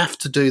 We have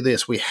to do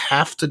this. We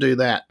have to do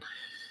that.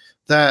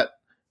 That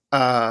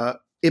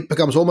it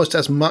becomes almost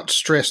as much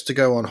stress to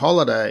go on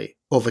holiday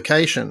or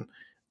vacation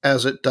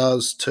as it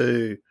does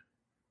to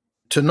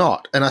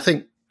not. And I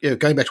think,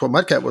 going back to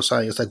what Mudcat was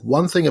saying, is like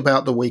one thing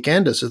about the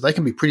weekenders is they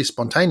can be pretty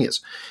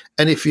spontaneous.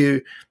 And if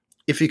you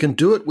can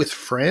do it with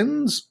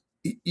friends,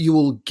 you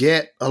will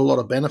get a lot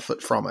of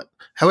benefit from it.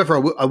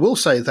 However, I will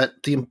say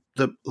that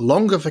the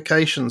longer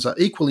vacations are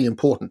equally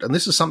important. And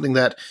this is something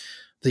that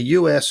the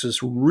US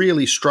has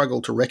really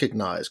struggled to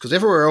recognize, because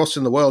everywhere else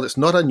in the world, it's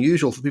not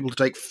unusual for people to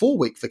take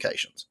 4-week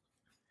vacations.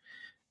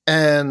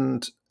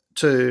 And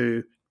which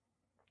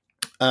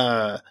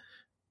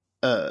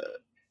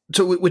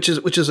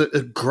is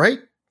a great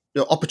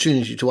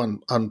opportunity to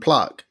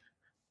unplug.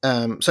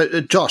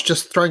 So Josh,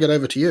 just throwing it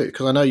over to you,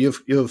 because I know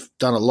you've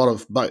done a lot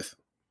of both.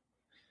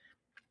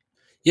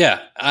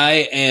 Yeah,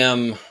 I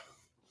am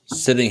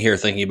sitting here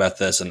thinking about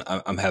this, and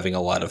I'm having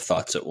a lot of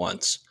thoughts at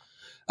once.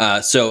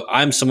 So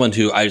I'm someone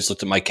who, I just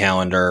looked at my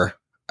calendar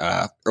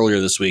earlier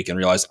this week and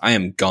realized I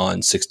am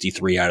gone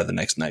 63 out of the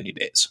next 90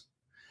 days.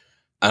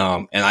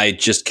 And I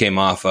just came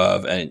off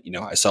of, and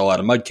I saw a lot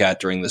of Mudcat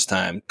during this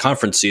time,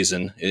 conference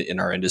season in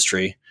our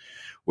industry,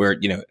 where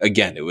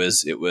again it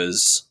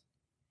was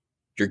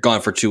you're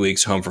gone for 2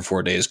 weeks, home for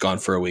 4 days, gone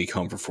for a week,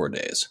 home for 4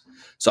 days.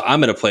 So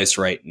I'm at a place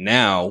right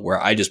now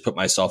where I just put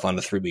myself on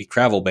a 3-week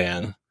travel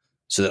ban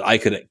so that I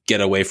could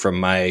get away from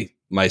my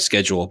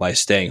schedule by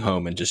staying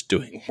home and just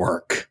doing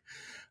work.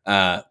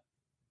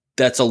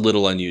 That's a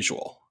little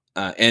unusual,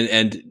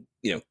 and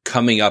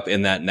coming up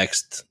in that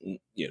next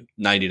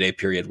 90-day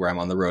period where I'm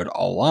on the road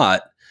a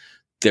lot,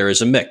 there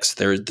is a mix.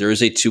 There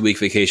is a 2-week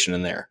vacation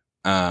in there.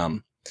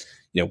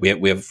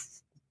 We have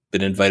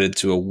been invited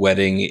to a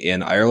wedding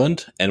in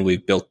Ireland, and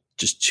we've built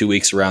just 2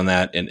 weeks around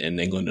that in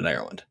England and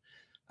Ireland.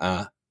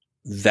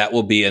 That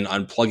will be an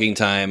unplugging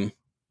time.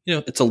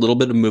 It's a little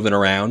bit of moving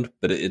around,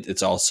 but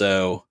it's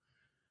also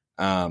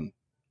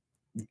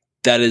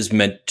that is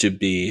meant to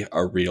be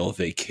a real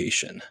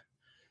vacation.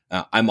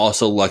 I'm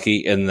also lucky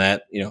in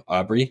that,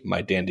 Aubrey,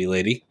 my dandy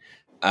lady,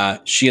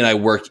 she and I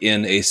work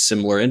in a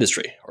similar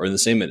industry or in the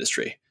same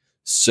industry.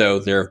 So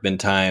there have been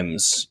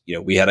times,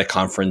 we had a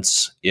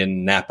conference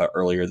in Napa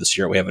earlier this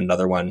year. We have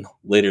another one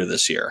later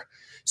this year.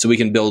 So we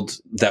can build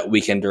that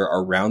weekender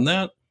around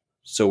that.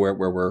 So where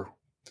we're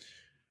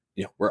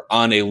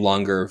on a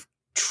longer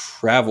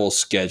travel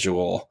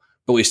schedule,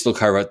 but we still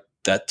carve out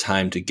that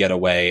time to get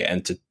away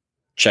and to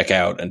check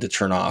out and to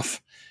turn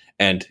off.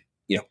 And,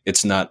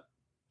 it's not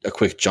a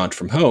quick jaunt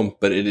from home,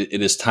 but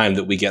it is time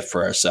that we get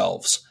for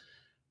ourselves.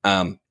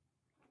 And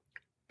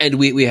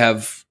we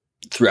have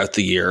throughout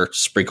the year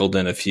sprinkled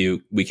in a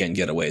few weekend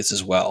getaways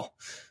as well.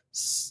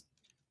 So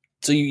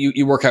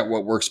you work out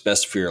what works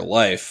best for your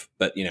life.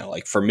 But,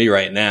 like for me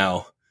right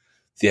now,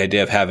 the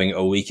idea of having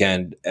a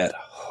weekend at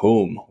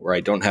home where I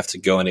don't have to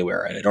go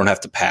anywhere and I don't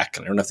have to pack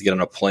and I don't have to get on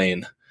a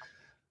plane.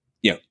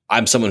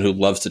 I'm someone who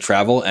loves to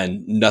travel,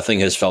 and nothing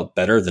has felt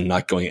better than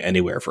not going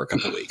anywhere for a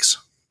couple of weeks.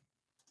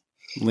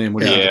 Liam,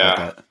 what do you think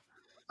about that?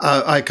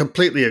 I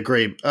completely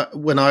agree.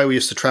 When I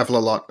used to travel a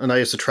lot, and I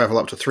used to travel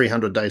up to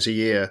 300 days a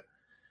year,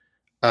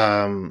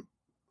 my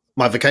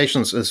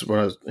vacations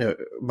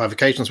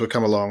would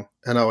come along,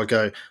 and I would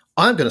go,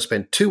 I'm going to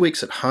spend 2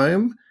 weeks at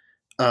home,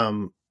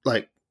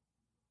 like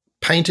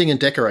painting and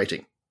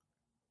decorating,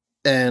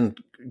 and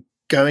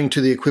going to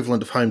the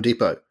equivalent of Home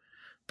Depot,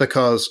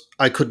 because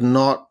I could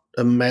not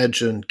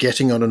imagine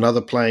getting on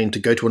another plane to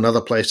go to another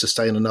place to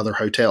stay in another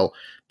hotel,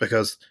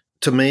 because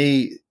to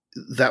me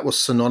that was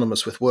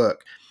synonymous with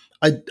work.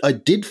 I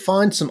did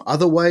find some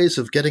other ways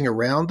of getting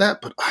around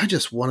that, but I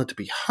just wanted to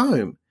be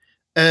home.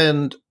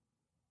 And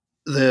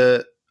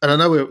I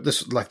know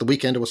this like the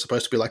weekender was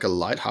supposed to be like a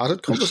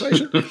lighthearted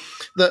conversation.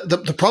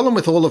 The problem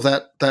with all of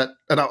that,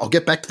 and I'll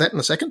get back to that in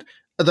a second.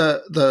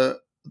 The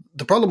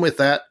problem with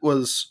that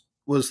was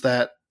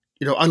that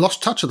I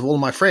lost touch with all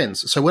my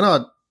friends.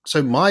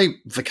 So my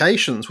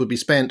vacations would be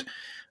spent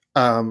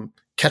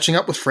catching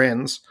up with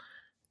friends,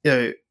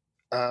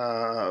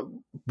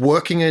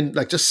 working and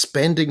like just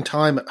spending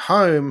time at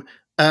home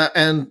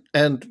and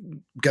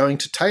going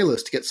to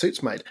tailors to get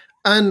suits made,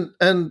 and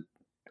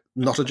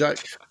not a joke.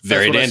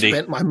 Very That's what dandy. I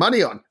spent my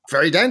money on.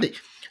 Very dandy.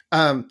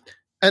 And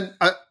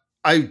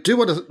I do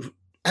want to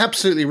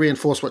absolutely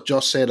reinforce what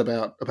Josh said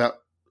about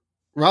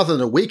rather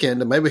than a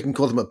weekend, and maybe we can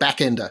call them a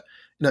backender.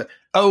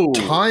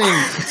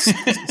 Tying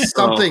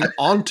something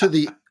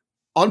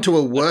onto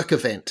a work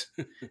event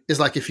is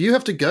like, if you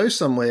have to go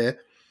somewhere,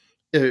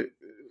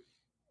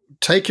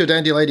 take your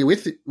dandy lady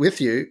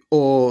with you,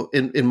 or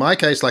in my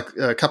case, like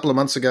a couple of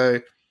months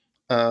ago,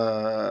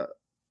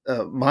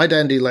 my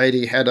dandy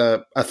lady had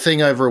a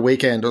thing over a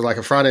weekend. It was like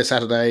a Friday,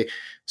 Saturday,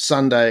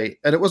 Sunday,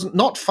 and it was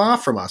not far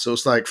from us. It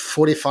was like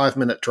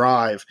 45-minute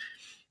drive.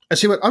 And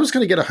she went, I'm just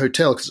going to get a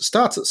hotel because it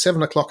starts at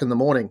 7:00 in the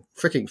morning.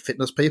 Freaking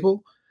fitness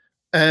people.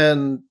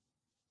 And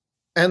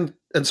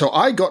so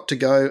I got to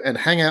go and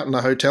hang out in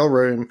a hotel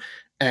room,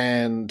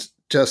 and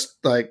just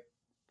like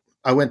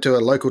I went to a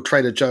local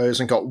Trader Joe's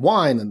and got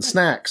wine and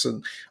snacks,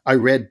 and I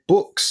read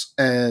books,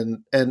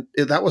 and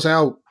that was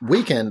our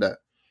weekender.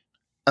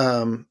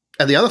 And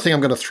the other thing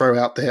I'm going to throw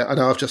out there, I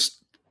know I've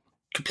just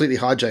completely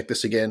hijacked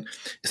this again,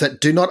 is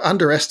that do not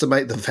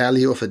underestimate the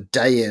value of a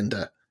day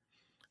ender.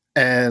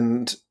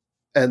 And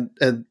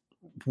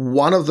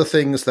one of the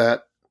things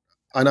that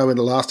I know in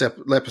the last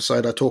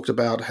episode I talked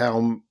about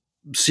how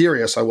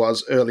serious I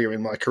was earlier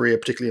in my career,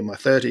 particularly in my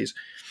 30s,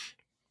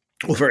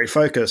 or very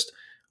focused.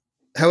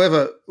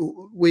 However,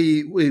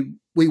 we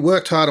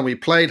worked hard and we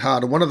played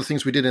hard. And one of the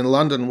things we did in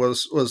London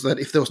was that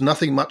if there was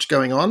nothing much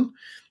going on,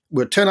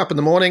 we'd turn up in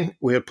the morning,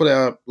 we would put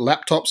our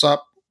laptops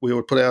up, we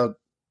would put our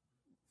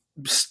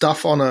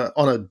stuff on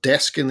a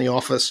desk in the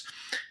office.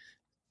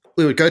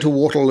 We would go to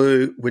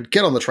Waterloo, we'd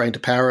get on the train to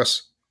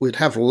Paris, we'd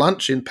have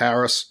lunch in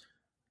Paris,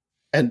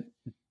 and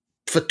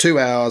for 2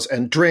 hours,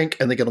 and drink,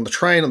 and then get on the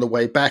train on the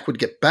way back. We'd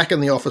get back in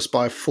the office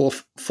by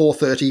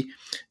 4:30,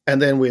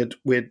 and then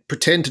we'd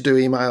pretend to do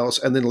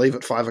emails and then leave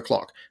at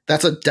 5:00.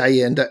 That's a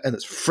day ender, and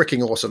it's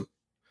freaking awesome.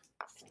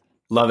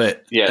 Love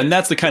it. Yeah. And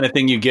that's the kind of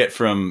thing you get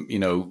from,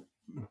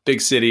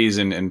 big cities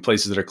and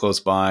places that are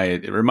close by.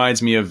 It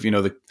reminds me of,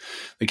 the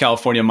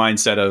California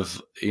mindset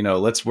of,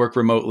 let's work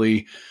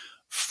remotely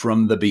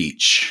from the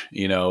beach,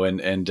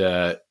 and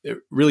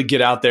really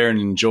get out there and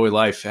enjoy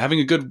life,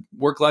 having a good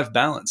work-life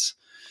balance.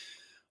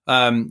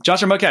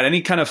 Josh or Mudcat,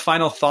 any kind of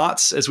final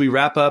thoughts as we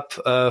wrap up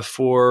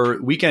for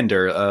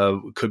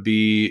Weekender? Could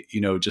be,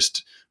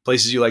 just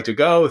places you like to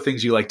go,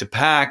 things you like to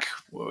pack,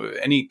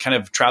 any kind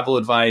of travel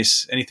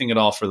advice, anything at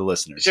all for the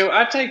listeners. So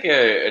I take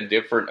a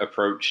different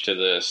approach to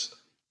this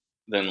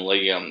than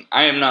Liam.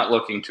 I am not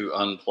looking to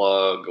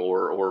unplug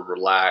or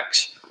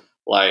relax.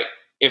 Like,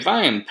 if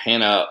I am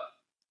pent up,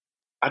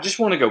 I just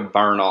want to go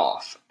burn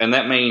off. And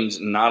that means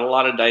not a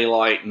lot of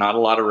daylight, not a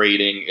lot of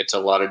reading. It's a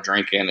lot of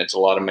drinking. It's a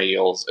lot of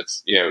meals.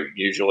 It's,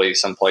 usually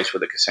someplace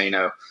with a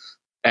casino.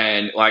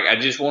 And like, I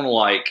just want to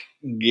like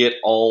get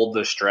all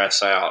the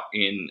stress out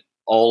in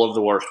all of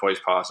the worst ways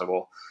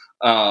possible.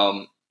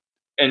 And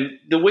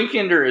the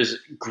Weekender is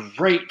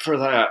great for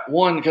that.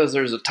 One, because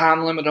there's a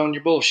time limit on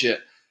your bullshit.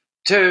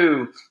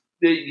 Two,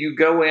 you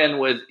go in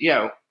with,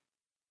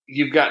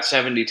 you've got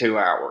 72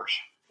 hours.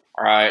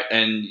 All right.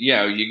 And,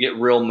 you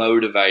get real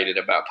motivated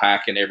about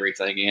packing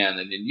everything in.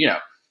 And then,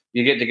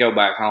 you get to go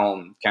back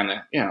home, kind of,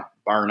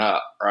 burn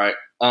up. Right.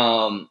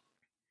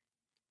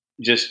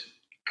 Just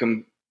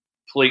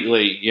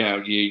completely,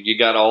 you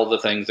got all the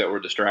things that were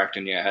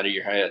distracting you out of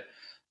your head.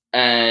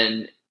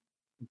 And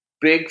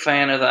big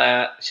fan of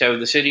that. So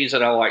the cities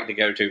that I like to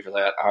go to for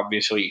that,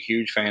 obviously,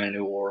 huge fan of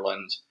New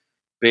Orleans.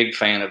 Big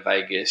fan of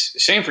Vegas.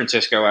 San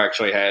Francisco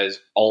actually has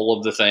all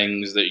of the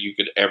things that you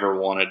could ever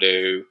want to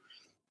do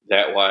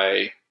that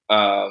way,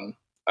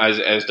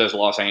 as does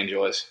Los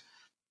Angeles.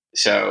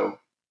 So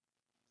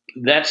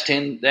that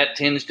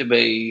tends to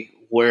be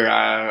where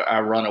I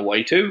run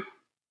away to,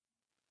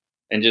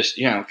 and just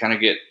kind of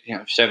get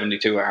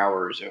 72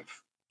 hours of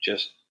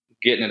just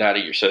getting it out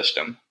of your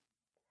system.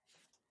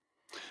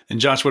 And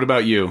Josh, what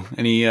about you?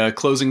 Any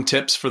closing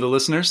tips for the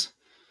listeners?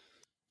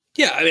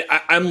 Yeah, I mean,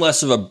 I'm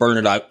less of a burn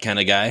it out kind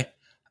of guy.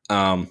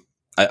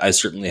 I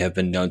certainly have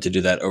been known to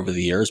do that over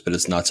the years, but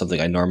it's not something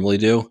I normally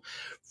do.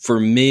 For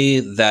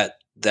me,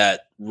 that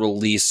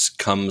release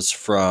comes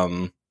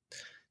from,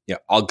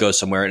 I'll go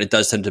somewhere, and it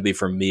does tend to be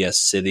for me a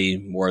city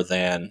more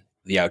than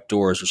the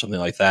outdoors or something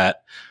like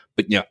that.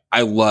 But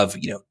I love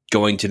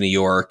going to New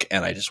York,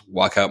 and I just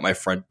walk out my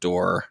front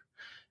door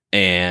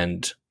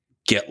and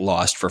get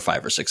lost for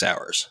 5 or 6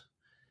 hours,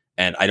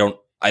 and I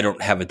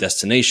don't have a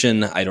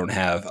destination. I don't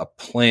have a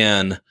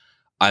plan.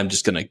 I'm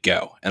just going to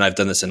go. And I've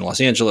done this in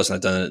Los Angeles, and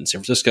I've done it in San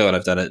Francisco, and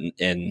I've done it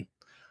in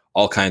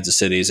all kinds of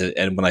cities.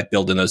 And when I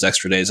build in those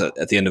extra days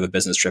at the end of a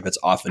business trip, it's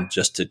often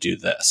just to do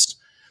this.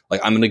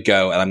 Like, I'm going to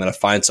go and I'm going to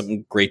find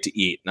something great to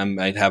eat. And I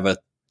might have an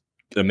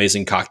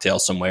amazing cocktail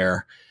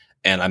somewhere,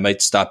 and I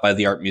might stop by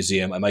the art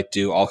museum. I might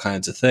do all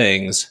kinds of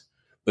things.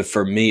 But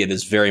for me, it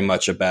is very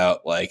much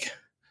about like,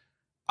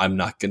 I'm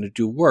not going to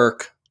do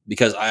work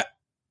because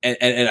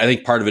and I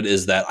think part of it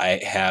is that I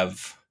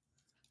have,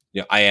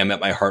 I am at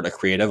my heart a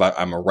creative.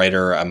 I'm a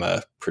writer. I'm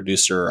a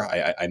producer.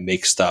 I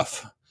make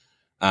stuff.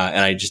 And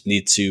I just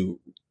need to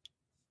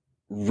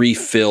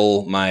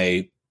refill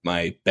my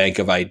bank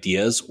of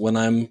ideas when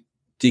I'm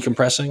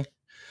decompressing.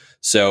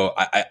 So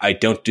I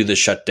don't do the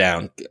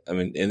shutdown. I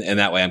mean, in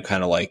that way, I'm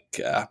kind of like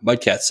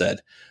Mudcat said,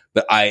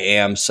 but I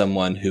am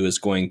someone who is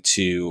going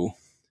to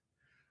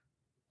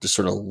just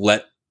sort of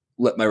let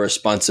my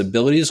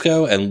responsibilities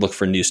go and look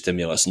for new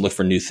stimulus and look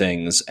for new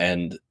things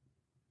and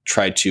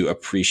try to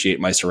appreciate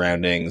my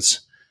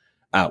surroundings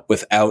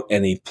without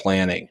any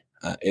planning.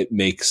 It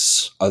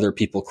makes other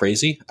people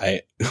crazy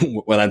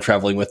when I'm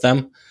traveling with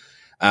them.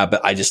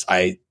 But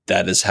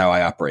that is how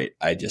I operate.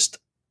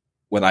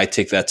 When I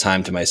take that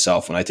time to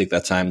myself, when I take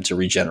that time to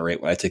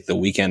regenerate, when I take the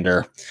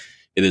weekender,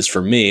 it is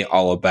for me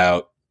all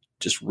about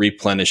just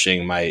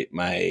replenishing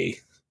my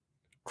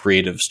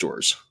creative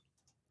stores.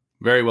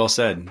 Very well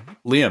said.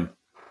 Liam.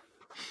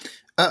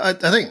 I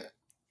think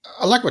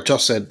I like what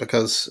Josh said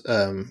because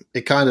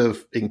it kind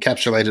of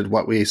encapsulated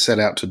what we set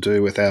out to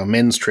do with our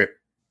men's trip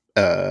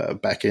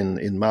back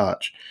in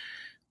March,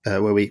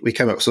 where we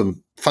came up with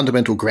some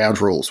fundamental ground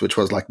rules, which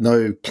was like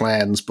no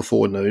plans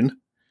before noon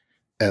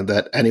and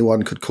that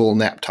anyone could call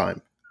nap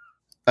time.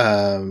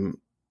 And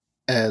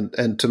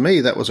to me,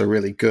 that was a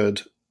really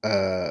good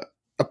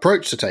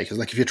approach to take. It's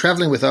like if you're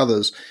traveling with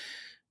others,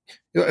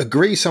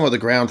 agree some of the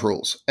ground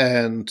rules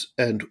and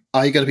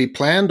are you going to be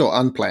planned or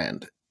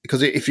unplanned?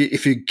 Because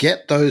if you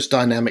get those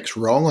dynamics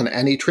wrong on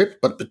any trip,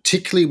 but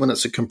particularly when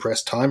it's a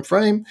compressed time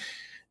frame,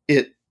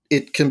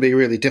 it can be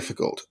really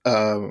difficult.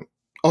 On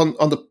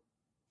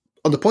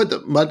the point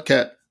that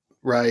Mudcat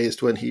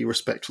raised when he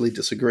respectfully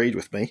disagreed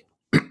with me,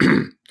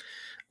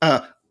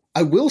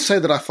 I will say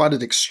that I find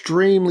it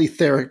extremely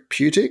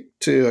therapeutic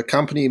to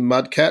accompany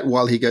Mudcat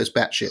while he goes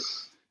batshit.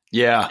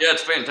 Yeah,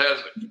 it's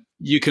fantastic.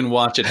 You can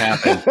watch it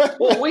happen.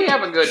 Well, we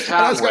have a good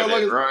time with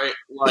it, right?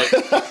 Like,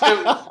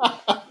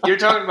 you're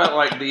talking about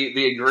like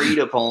the agreed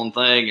upon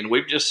thing, and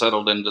we've just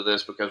settled into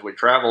this because we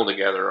travel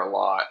together a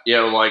lot.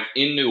 Like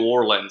in New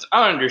Orleans,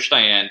 I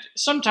understand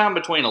sometime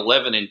between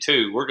 11 and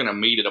 2, we're going to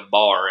meet at a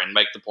bar and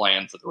make the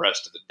plan for the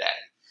rest of the day.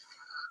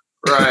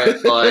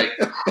 Right? Like,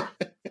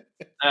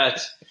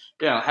 that's,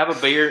 have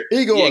a beer.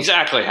 Yeah,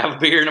 exactly. Have a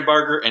beer and a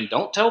burger, and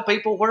don't tell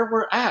people where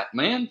we're at,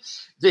 man.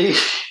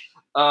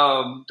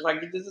 Like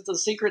this is a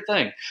secret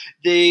thing.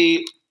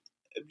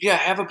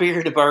 Have a beer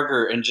and a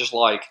burger and just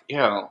like,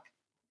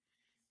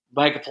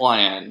 make a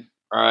plan,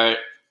 right?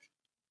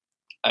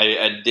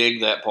 I dig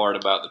that part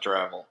about the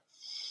travel.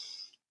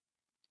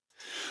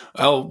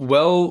 Oh,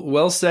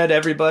 well said,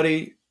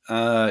 everybody.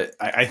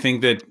 I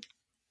think that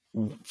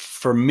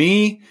for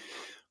me,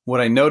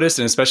 what I noticed,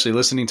 and especially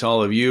listening to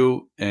all of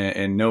you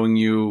and knowing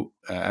you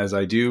as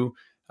I do,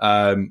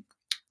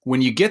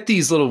 when you get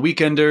these little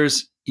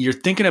weekenders, you're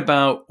thinking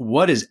about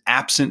what is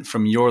absent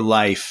from your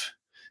life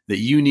that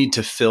you need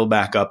to fill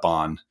back up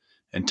on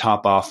and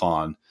top off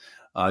on.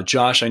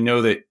 Josh, I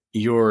know that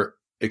you're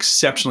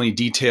exceptionally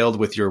detailed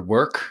with your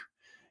work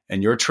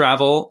and your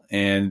travel,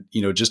 and,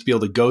 just be able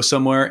to go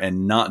somewhere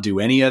and not do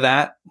any of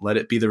that. Let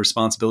it be the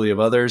responsibility of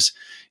others.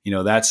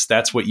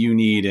 That's what you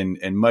need. And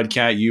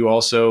Mudcat, you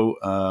also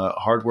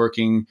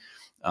hardworking,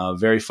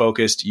 very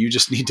focused. You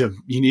just need a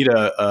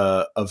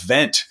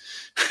vent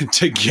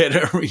to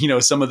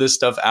get, some of this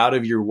stuff out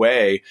of your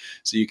way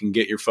so you can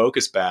get your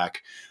focus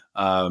back.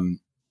 Liam,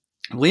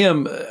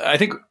 I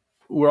think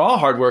we're all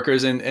hard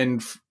workers,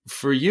 and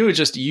for you, it's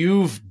just,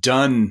 you've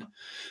done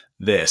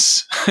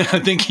this. I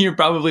think you're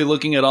probably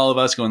looking at all of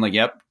us going like,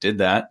 yep, did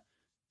that.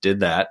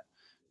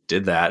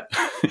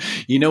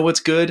 You know what's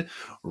good?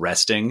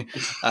 Resting.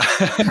 It's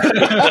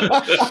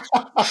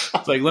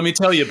like, let me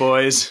tell you,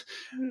 boys,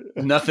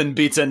 nothing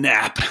beats a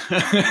nap.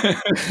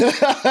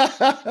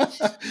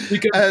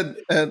 Because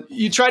and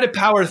you try to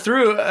power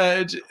through.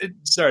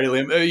 Sorry,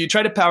 Liam. You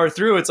try to power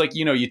through. It's like,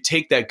 you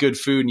take that good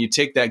food and you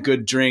take that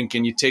good drink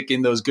and you take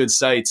in those good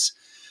sights.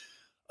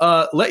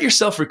 Let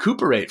yourself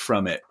recuperate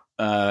from it.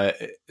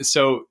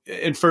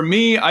 And for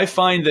me, I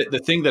find that the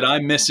thing that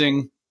I'm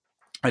missing,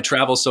 I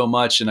travel so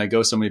much and I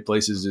go so many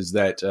places, is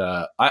that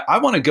I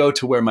want to go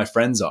to where my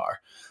friends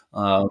are.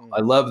 I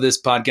love this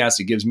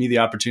podcast. It gives me the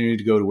opportunity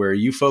to go to where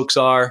you folks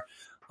are.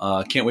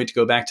 Can't wait to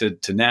go back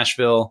to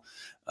Nashville.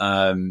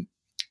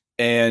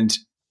 And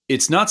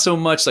it's not so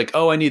much like,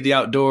 oh, I need the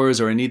outdoors,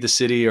 or I need the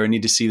city, or I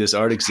need to see this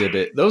art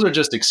exhibit. Those are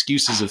just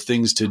excuses of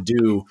things to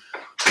do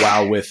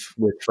while with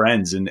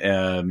friends. And,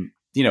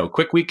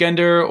 quick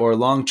weekender or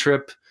long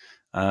trip.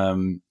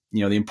 The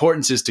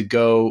importance is to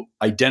go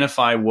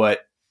identify what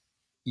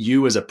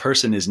you as a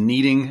person is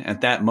needing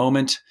at that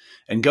moment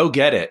and go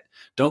get it.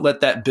 Don't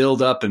let that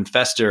build up and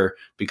fester,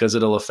 because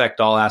it'll affect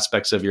all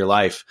aspects of your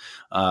life.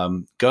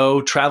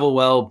 Go travel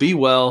well, be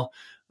well,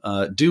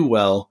 do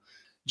well.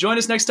 Join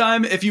us next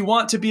time. If you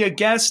want to be a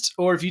guest,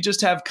 or if you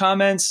just have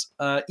comments,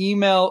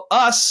 email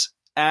us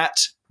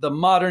at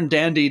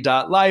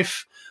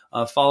themoderndandy.life.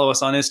 Follow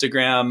us on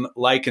Instagram,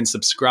 like and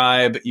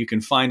subscribe. You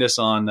can find us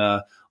on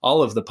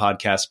all of the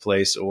podcast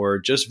place, or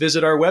just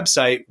visit our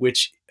website,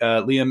 which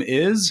Liam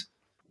is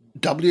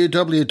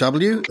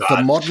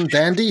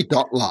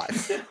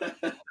www.themoderndandy.life.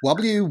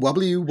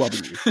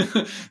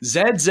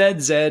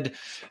 zzz._&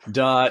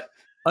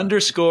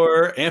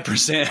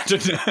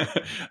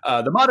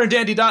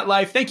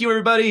 themoderndandy.life. Thank you,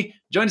 everybody.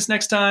 Join us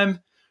next time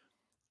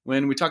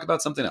when we talk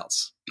about something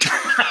else.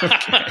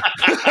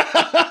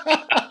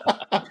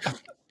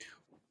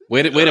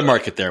 Way to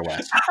market there,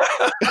 Wes.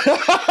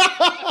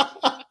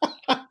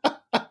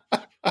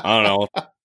 I don't know.